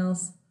everything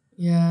else.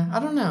 Yeah, I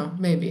don't know.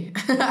 Maybe.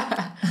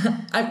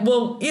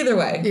 Well, either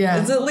way,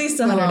 it's at least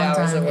 100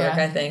 hours of work,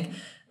 I think,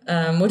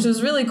 which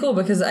was really cool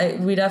because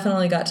we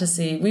definitely got to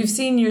see. We've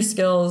seen your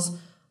skills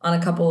on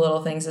a couple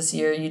little things this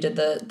year. You did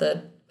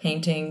the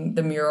painting,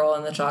 the mural,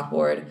 and the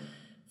chalkboard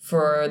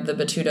for the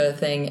Batuta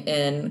thing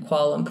in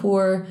Kuala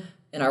Lumpur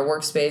in our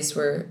workspace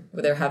where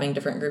they're having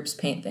different groups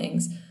paint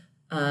things,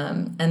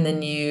 and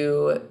then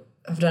you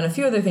have done a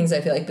few other things.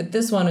 I feel like, but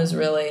this one is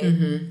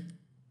really.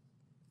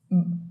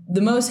 The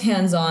most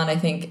hands-on, I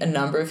think a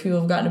number of people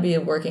have gotten to be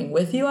working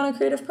with you on a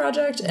creative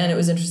project. And it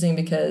was interesting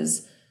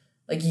because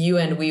like you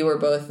and we were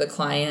both the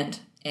client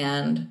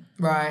and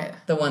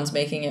the ones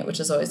making it, which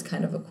is always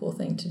kind of a cool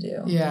thing to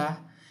do. Yeah.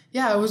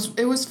 Yeah,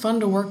 it was fun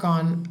to work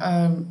on.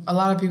 A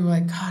lot of people were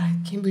like, God, I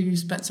can't believe you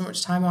spent so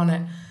much time on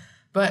it.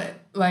 But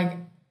like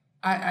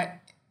I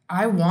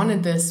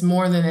wanted this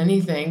more than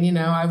anything, you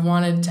know. I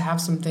wanted to have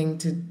something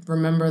to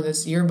remember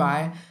this year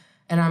by.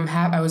 And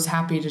I was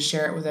happy to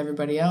share it with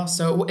everybody else.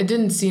 So it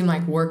didn't seem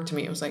like work to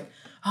me. It was like,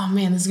 oh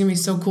man, this is going to be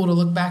so cool to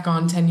look back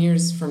on 10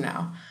 years from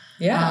now.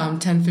 Yeah.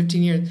 10,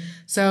 15 years.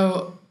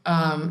 So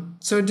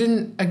it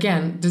didn't,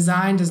 again,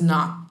 design does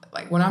not,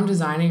 like when I'm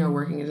designing or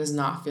working, it does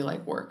not feel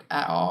like work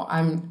at all.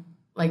 I'm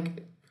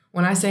like,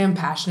 when I say I'm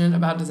passionate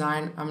about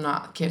design, I'm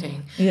not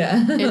kidding.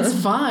 Yeah. It's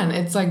fun.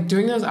 It's like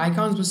doing those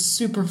icons was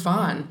super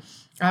fun.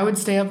 I would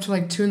stay up till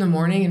like 2 a.m.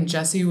 and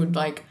Jesse would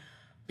like,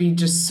 be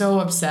just so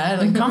upset,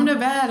 like come to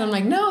bed. I'm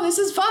like, no, this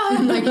is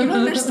fun. Like you don't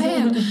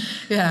understand.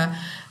 Yeah.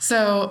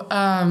 So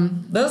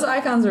those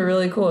icons are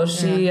really cool.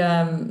 She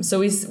so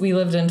we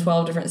lived in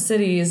 12 different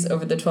cities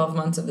over the 12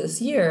 months of this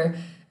year,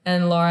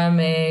 and Laura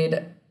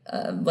made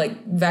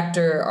like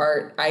vector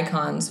art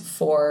icons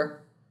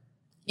for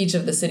each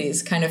of the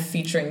cities, kind of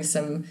featuring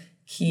some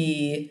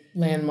key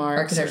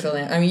landmarks, architectural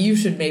I mean, you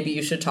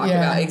should talk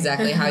about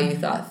exactly how you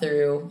thought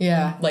through.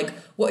 Yeah. Like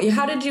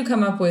how did you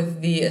come up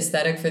with the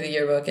aesthetic for the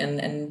yearbook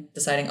and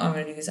deciding, oh, I'm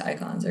going to do these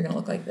icons. They're going to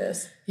look like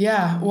this.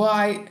 Yeah. Well,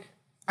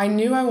 I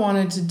knew I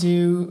wanted to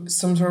do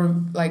some sort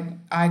of like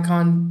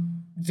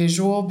icon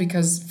visual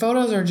because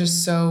photos are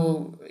just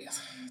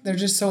they're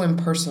just so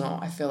impersonal.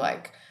 I feel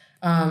like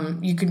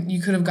you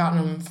could have gotten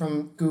them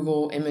from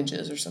Google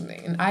Images or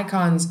something. And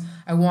icons,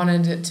 I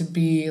wanted it to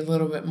be a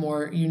little bit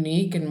more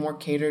unique and more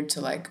catered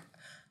to like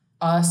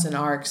us and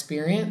our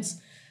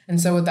experience. And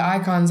so with the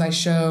icons, I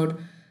showed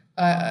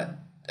a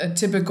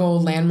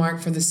typical landmark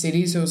for the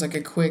city. So it was like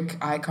a quick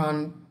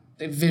icon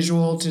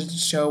visual to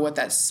show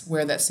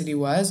where that city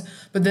was.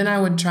 But then I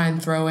would try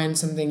and throw in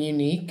something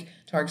unique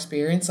to our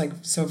experience. Like,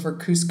 so for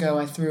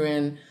Cusco, I threw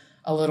in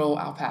a little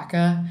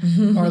alpaca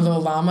or a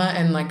little llama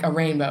and like a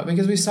rainbow,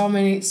 because we saw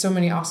so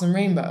many awesome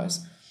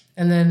rainbows.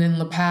 And then in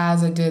La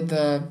Paz, I did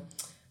the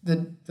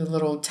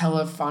little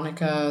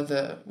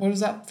Telefonica, what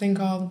is that thing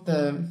called?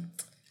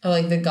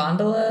 Like the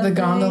gondola? The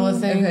gondola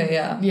thing? Okay,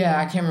 yeah.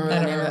 Yeah, I can't remember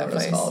the name of that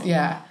place. Called.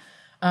 Yeah.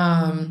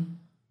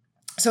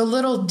 So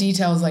little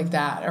details like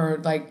that. Or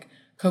like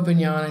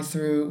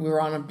Copenhagen, we were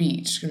on a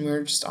beach and we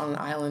were just on an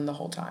island the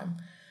whole time.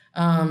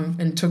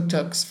 And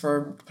tuk-tuks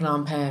for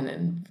Phnom Penh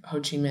and Ho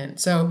Chi Minh.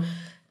 So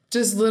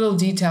just little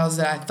details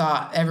that I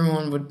thought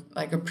everyone would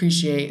like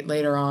appreciate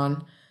later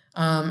on.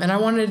 And I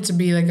wanted it to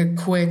be like a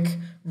quick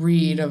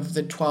read of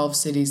the 12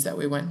 cities that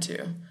we went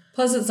to.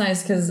 Plus, it's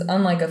nice because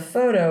unlike a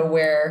photo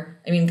where,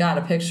 got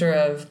a picture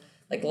of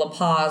like La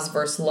Paz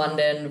versus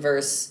London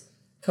versus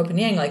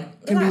Copenhagen,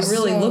 like they not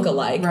really look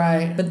alike.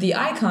 Right. But the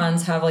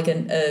icons have like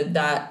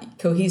that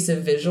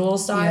cohesive visual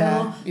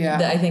style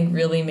that I think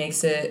really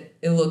makes it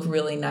look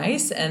really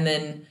nice. And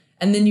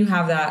then you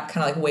have that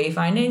kind of like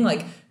wayfinding,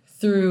 like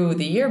through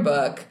the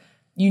yearbook.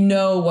 You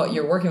know what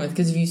you're working with,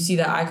 because if you see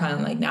that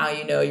icon, like now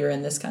you know you're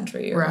in this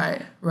country.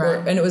 Right.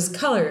 And it was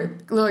color.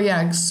 Well,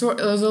 yeah, it was a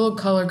little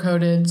color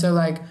coded. So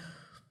like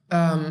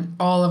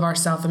all of our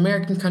South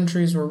American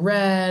countries were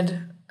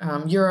red.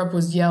 Europe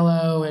was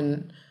yellow,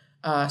 and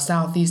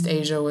Southeast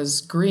Asia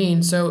was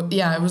green. So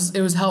yeah, it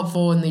was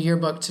helpful in the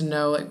yearbook to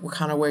know like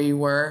kind of where you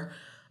were,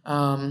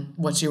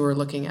 what you were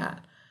looking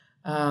at.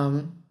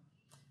 And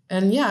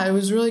yeah, it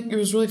was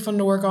really fun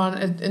to work on.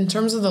 In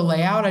terms of the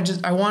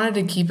layout, I wanted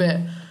to keep it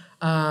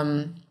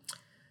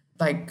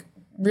like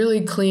really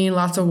clean,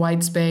 lots of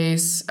white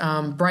space,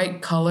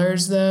 bright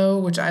colors though,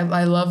 which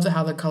I love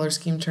how the color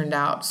scheme turned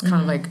out. It's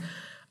kind of like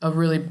a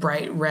really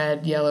bright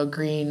red, yellow,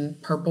 green,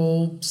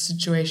 purple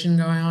situation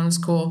going on. It's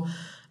cool.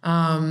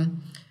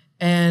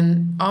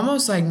 And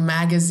almost like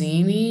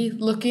magazine-y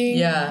looking.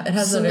 Yeah, it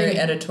has a very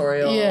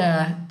editorial.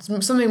 Yeah,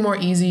 something more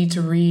easy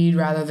to read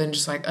rather than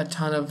just like a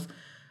ton of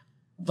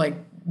like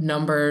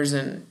numbers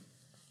and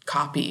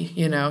copy,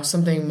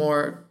 something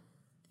more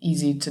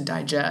easy to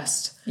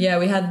digest. Yeah,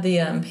 we had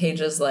the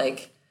pages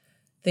like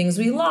things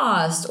we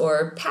lost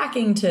or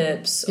packing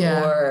tips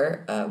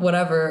or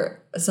whatever.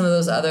 Some of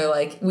those other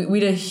like we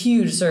did a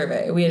huge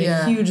survey. We had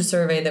a huge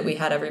survey that we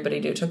had everybody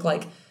do. It took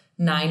like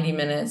 90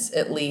 minutes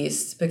at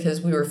least,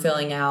 because we were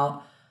filling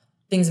out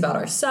things about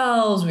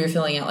ourselves. We were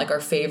filling out like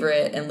our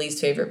favorite and least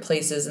favorite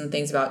places and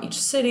things about each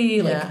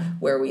city, like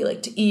where we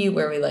like to eat,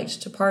 where we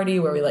liked to party,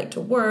 where we like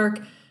to work.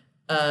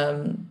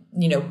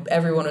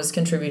 Everyone was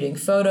contributing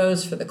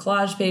photos for the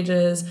collage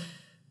pages.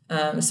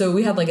 So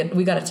we had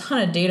we got a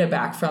ton of data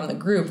back from the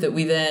group that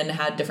we then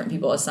had different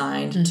people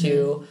assigned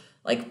to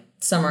like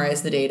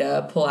summarize the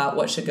data, pull out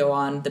what should go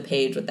on the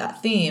page with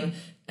that theme.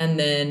 And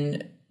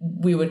then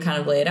we would kind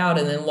of lay it out.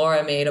 And then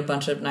Laura made a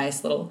bunch of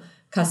nice little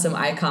custom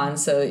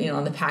icons. So,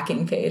 on the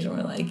packing page, and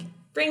we're like,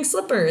 bring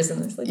slippers.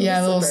 And there's like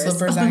little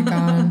slippers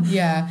icon.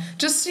 Yeah.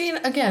 Just seeing,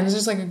 again, it's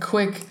just like a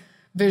quick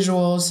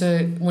visual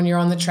to when you're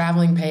on the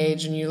traveling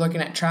page and you're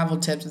looking at travel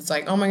tips. It's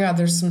like, oh my God,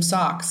 there's some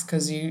socks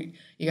because you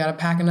got to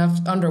pack enough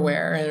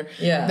underwear.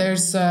 And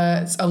there's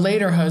a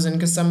lederhosen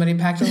because somebody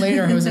packed a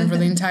lederhosen for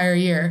the entire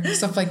year.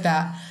 Stuff like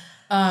that.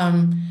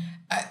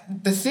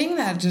 The thing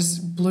that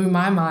just blew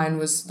my mind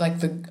was like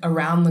the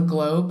around the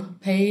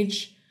globe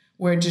page,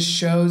 where it just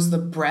shows the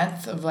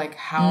breadth of like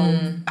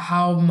how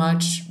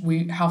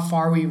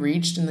far we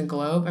reached in the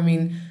globe.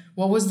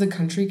 What was the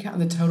country count?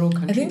 The total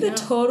country count? I think the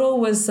total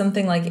was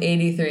something like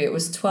 83. It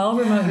was 12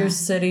 remote year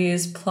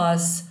cities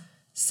plus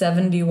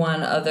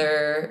 71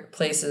 other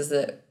places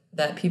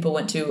that people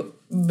went to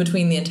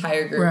between the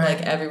entire group,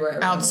 like everywhere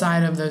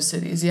outside of those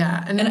cities.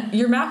 Yeah, and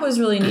your map was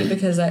really neat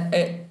because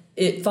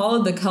it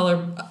followed the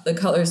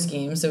color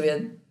scheme. So we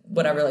had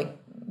whatever, like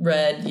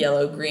red,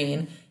 yellow,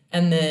 green.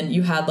 And then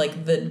you had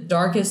like the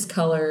darkest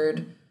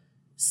colored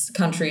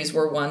countries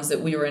were ones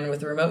that we were in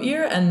with remote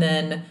year. And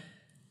then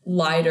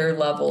lighter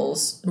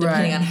levels,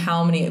 depending on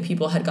how many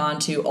people had gone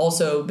to,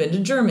 also been to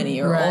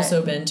Germany or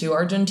also been to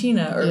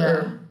Argentina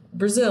or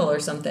Brazil or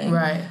something.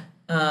 Right.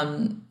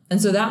 And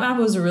so that map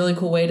was a really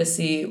cool way to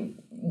see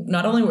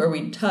not only where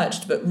we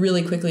touched, but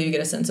really quickly you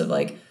get a sense of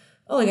like,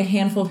 oh, like a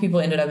handful of people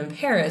ended up in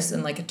Paris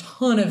and like a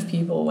ton of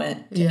people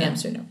went to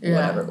Amsterdam,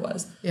 whatever it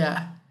was.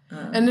 Yeah.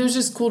 And it was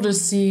just cool to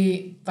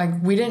see,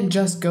 like, we didn't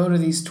just go to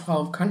these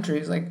 12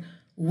 countries. Like,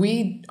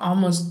 we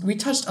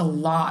touched a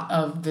lot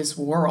of this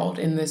world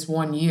in this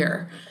 1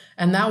 year.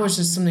 And that was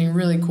just something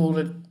really cool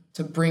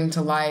to bring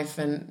to life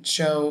and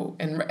show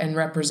and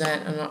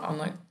represent on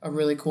like a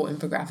really cool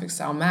infographic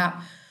style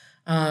map.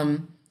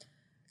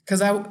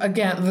 Because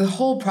the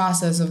whole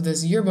process of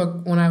this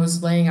yearbook, when I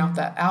was laying out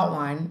that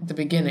outline at the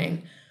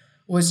beginning,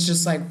 was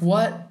just like,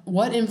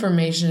 what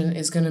information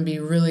is going to be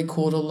really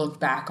cool to look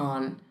back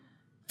on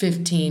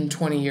 15,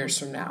 20 years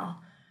from now,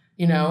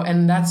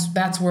 and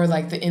that's where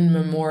like the in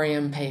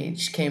memoriam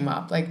page came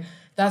up. Like,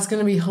 that's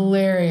going to be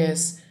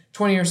hilarious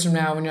 20 years from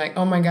now when you're like,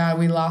 oh my God,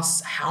 we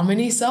lost how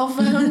many cell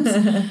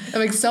phones?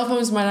 Like cell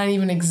phones might not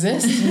even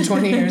exist in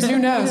 20 years. Who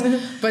knows?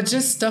 But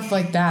just stuff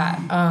like that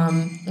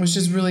was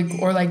just really cool.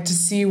 Or like to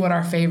see what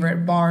our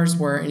favorite bars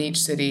were in each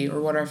city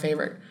or what our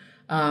favorite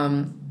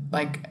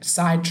like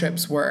side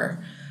trips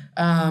were.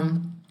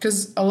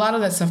 Because a lot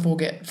of that stuff will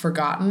get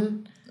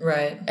forgotten.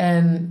 Right.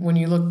 And when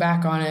you look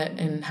back on it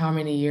in how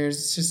many years,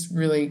 it's just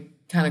really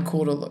kind of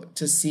cool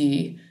to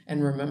see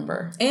and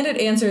remember. And it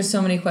answers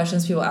so many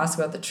questions people ask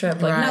about the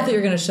trip. Like, not that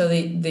you're going to show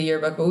the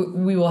yearbook, but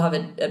we will have a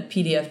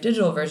PDF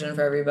digital version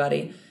for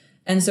everybody.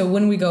 And so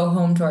when we go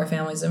home to our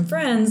families and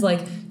friends,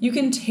 like, you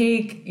can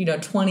take,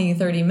 20,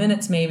 30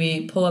 minutes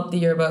maybe, pull up the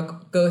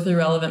yearbook, go through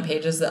relevant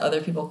pages that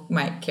other people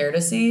might care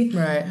to see.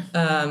 Right.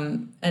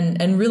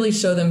 And really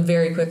show them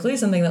very quickly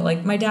something that,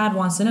 like, my dad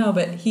wants to know,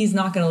 but he's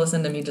not going to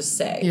listen to me just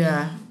say.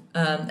 Yeah.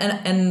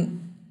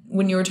 And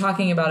when you were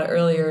talking about it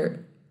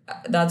earlier,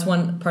 that's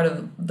one part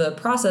of the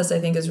process I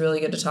think is really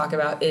good to talk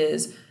about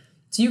is,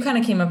 so you kind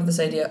of came up with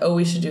this idea,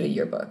 we should do a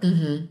yearbook.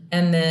 Mm-hmm.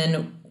 And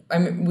then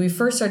we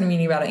first started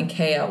meeting about it in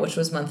KL, which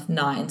was month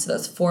 9. So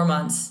that's 4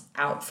 months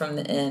out from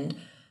the end.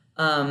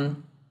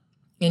 And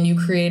you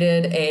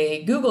created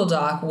a Google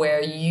Doc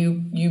where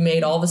you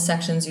made all the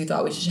sections you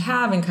thought we should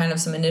have and kind of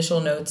some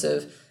initial notes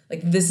of,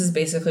 like, this is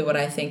basically what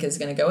I think is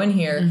going to go in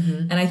here.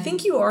 Mm-hmm. And I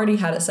think you already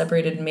had it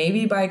separated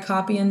maybe by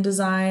copy and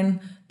design,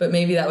 but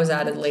maybe that was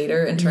added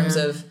later in terms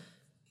of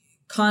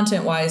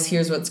content-wise,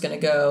 here's what's going to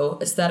go.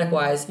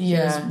 Aesthetic-wise,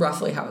 here's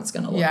roughly how it's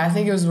going to look. Yeah, I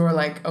think it was more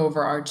like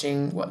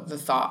overarching what I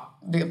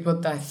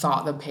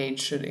thought the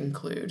page should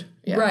include.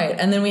 Yeah. Right.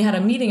 And then we had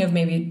a meeting of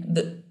maybe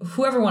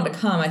whoever wanted to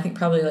come. I think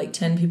probably like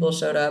 10 people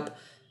showed up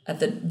at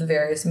the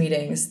various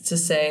meetings to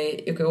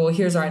say, okay, well,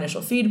 here's our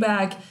initial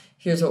feedback.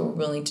 Here's what we're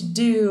willing to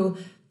do.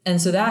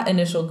 And so that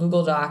initial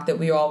Google Doc that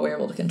we all were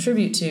able to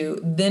contribute to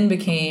then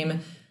became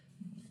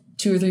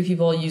 2 or 3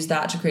 people used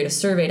that to create a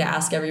survey to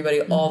ask everybody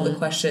all the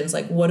questions,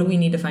 like, what do we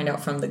need to find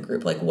out from the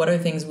group? Like, what are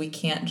things we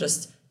can't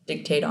just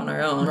dictate on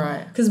our own?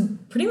 Right. Because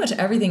pretty much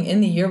everything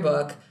in the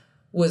yearbook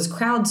was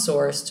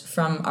crowdsourced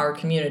from our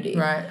community.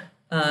 Right.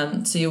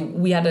 So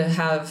we had to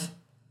have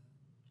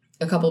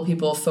a couple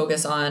people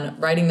focus on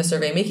writing the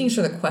survey, making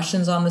sure the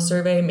questions on the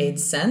survey made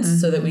sense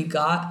so that we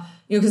got...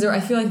 because I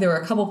feel like there were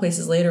a couple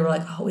places later where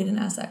like, we didn't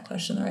ask that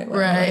question the right way.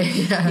 Right.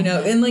 Like, yeah.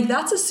 And like,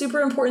 that's a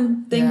super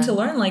important thing to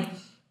learn. Like,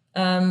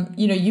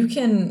 you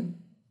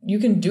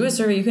can do a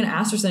survey, you can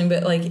ask for something,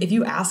 but like, if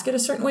you ask it a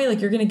certain way,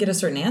 like, you're going to get a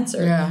certain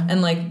answer. Yeah.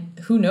 And like,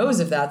 who knows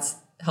if that's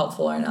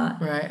helpful or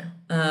not. Right.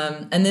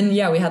 And then,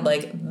 we had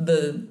like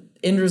the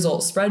end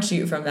result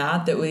spreadsheet from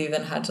that we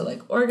then had to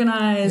like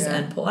organize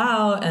and pull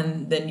out.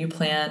 And then you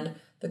planned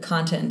the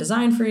content and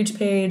design for each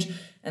page.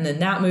 And then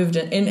that moved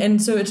in.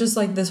 And so it's just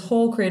like this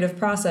whole creative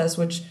process,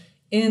 which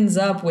ends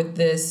up with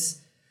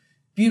this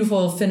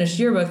beautiful finished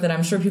yearbook that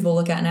I'm sure people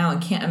look at now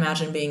and can't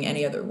imagine being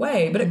any other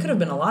way, but it could have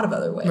been a lot of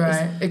other ways.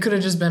 Right. It could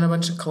have just been a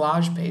bunch of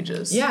collage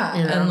pages. Yeah.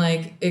 And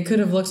like, it could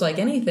have looked like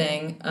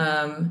anything.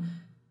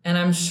 And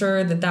I'm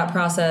sure that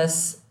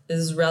process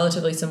is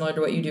relatively similar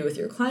to what you do with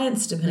your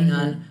clients, depending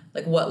on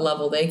like what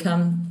level they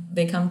come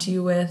to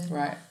you with.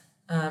 Right.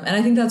 And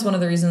I think that's one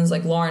of the reasons,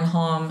 like, Lauren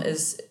Halm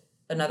is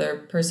another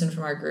person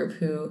from our group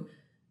who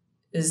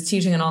is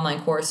teaching an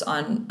online course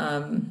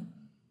on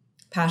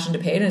Passion to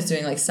Paid and is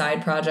doing like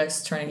side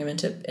projects, turning them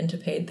into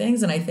paid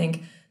things. And I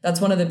think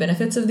that's one of the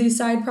benefits of these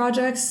side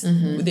projects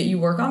that you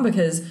work on,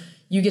 because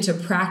you get to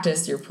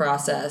practice your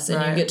process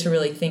and you get to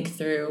really think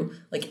through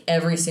like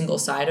every single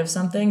side of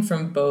something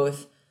from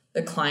both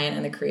the client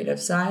and the creative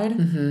side.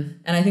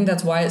 And I think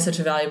that's why it's such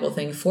a valuable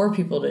thing for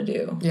people to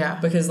do. Yeah.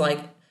 Because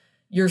like,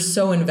 you're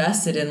so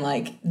invested in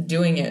like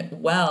doing it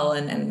well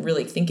and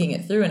really thinking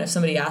it through. And if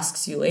somebody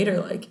asks you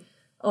later, like,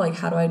 like,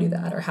 how do I do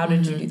that? Or how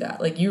did you do that?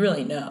 Like, you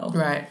really know.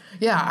 Right.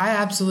 Yeah, I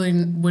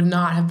absolutely would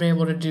not have been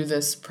able to do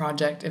this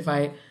project if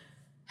I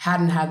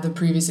hadn't had the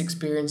previous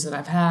experience that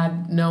I've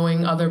had,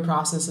 knowing other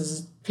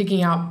processes,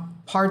 picking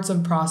out parts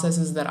of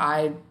processes that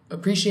I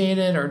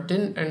appreciated or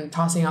didn't, and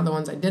tossing out the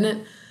ones I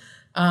didn't.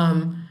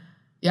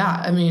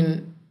 I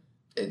mean,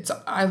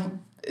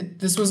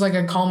 this was like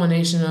a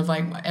culmination of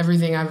like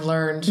everything I've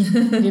learned,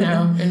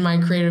 in my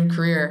creative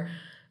career.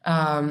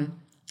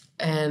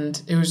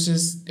 And it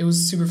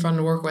was super fun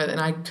to work with, and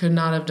I could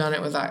not have done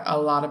it without a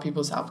lot of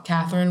people's help.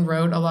 Catherine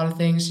wrote a lot of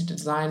things. She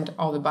designed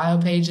all the bio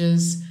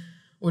pages,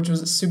 which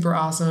was super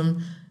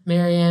awesome.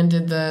 Marianne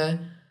did the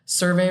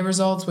survey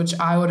results, which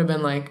I would have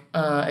been like,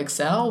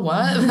 Excel,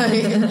 what?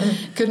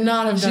 Like, could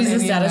not have done. She's a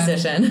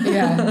statistician.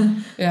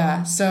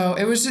 Yeah. So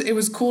it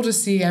was cool to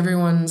see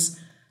everyone's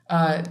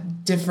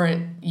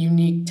different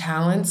unique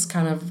talents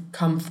kind of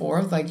come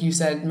forth. Like you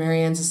said,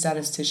 Marianne's a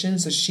statistician,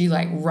 so she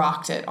like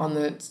rocked it on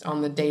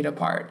the data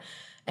part.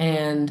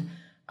 And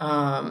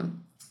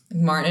Martin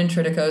and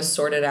Triticos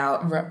sorted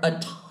out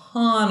a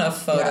ton of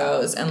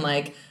photos and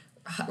like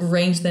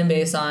ranked them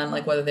based on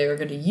like whether they were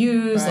good to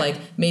use, like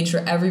made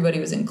sure everybody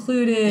was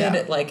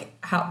included, like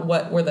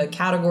what were the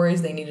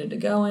categories they needed to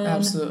go in.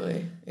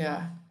 Absolutely.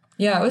 Yeah.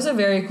 Yeah, it was a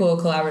very cool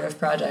collaborative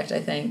project, I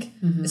think.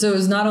 So it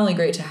was not only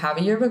great to have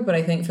a yearbook, but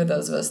I think for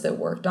those of us that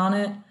worked on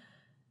it,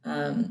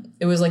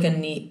 it was like a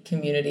neat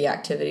community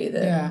activity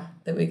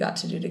that we got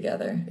to do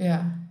together.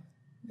 Yeah,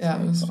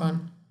 it was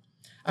fun.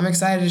 I'm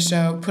excited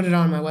to put it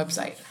on my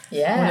website.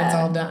 Yeah, when it's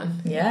all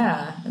done.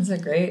 Yeah, it's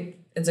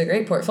a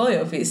great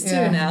portfolio piece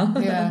too now.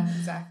 Yeah,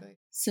 exactly.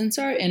 Since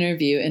our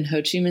interview in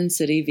Ho Chi Minh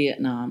City,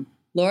 Vietnam,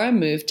 Laura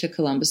moved to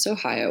Columbus,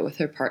 Ohio with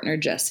her partner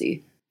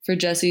Jesse for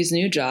Jesse's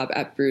new job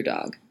at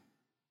Brewdog.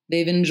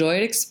 They've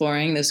enjoyed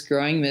exploring this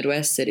growing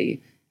Midwest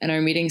city and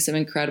are meeting some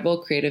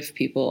incredible creative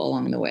people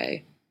along the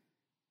way.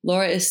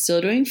 Laura is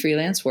still doing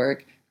freelance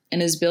work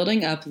and is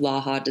building up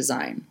Laha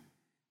Design.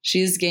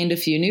 She has gained a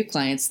few new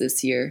clients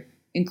this year,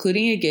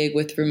 including a gig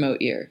with Remote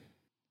Ear.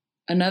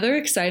 Another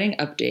exciting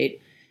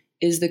update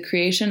is the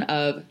creation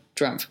of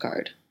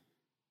Drumpfcard.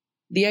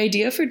 The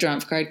idea for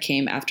Drumpfcard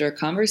came after a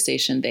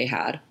conversation they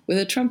had with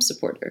a Trump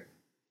supporter.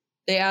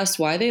 They asked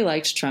why they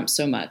liked Trump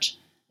so much,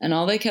 and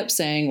all they kept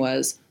saying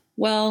was,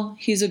 well,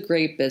 he's a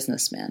great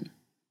businessman,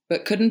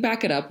 but couldn't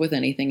back it up with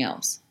anything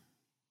else.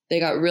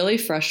 They got really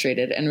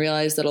frustrated and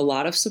realized that a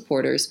lot of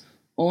supporters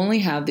only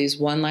have these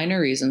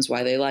one-liner reasons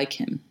why they like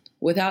him,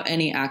 without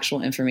any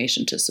actual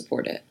information to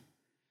support it.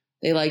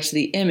 They liked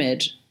the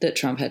image that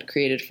Trump had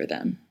created for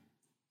them.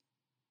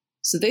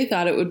 So they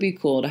thought it would be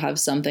cool to have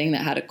something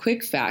that had a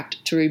quick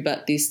fact to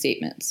rebut these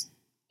statements,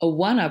 a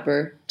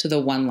one-upper to the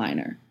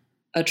one-liner,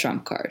 a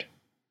Trump card.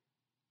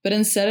 But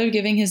instead of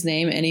giving his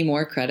name any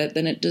more credit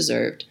than it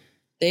deserved,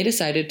 they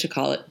decided to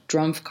call it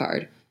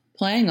Drumpfcard,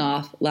 playing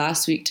off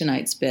Last Week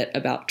Tonight's bit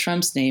about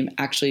Trump's name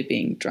actually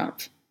being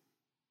Drumpf.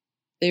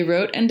 They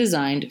wrote and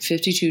designed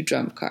 52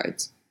 Drumpf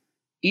cards.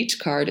 Each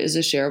card is a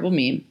shareable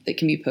meme that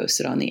can be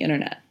posted on the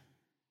internet.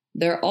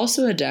 There are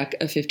also a deck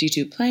of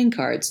 52 playing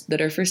cards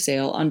that are for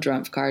sale on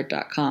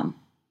drumpfcard.com.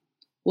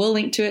 We'll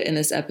link to it in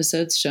this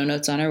episode's show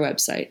notes on our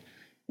website,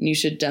 and you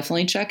should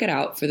definitely check it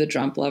out for the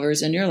Trump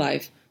lovers in your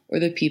life or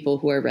the people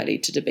who are ready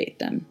to debate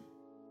them.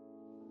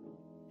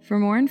 For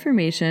more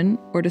information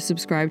or to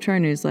subscribe to our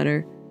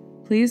newsletter,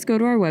 please go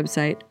to our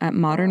website at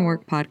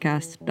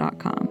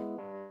modernworkpodcast.com.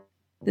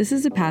 This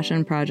is a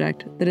passion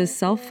project that is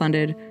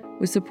self-funded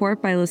with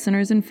support by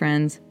listeners and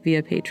friends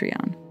via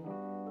Patreon.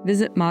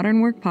 Visit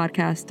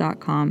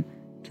modernworkpodcast.com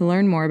to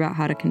learn more about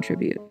how to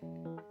contribute.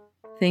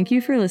 Thank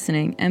you for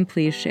listening, and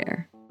please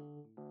share.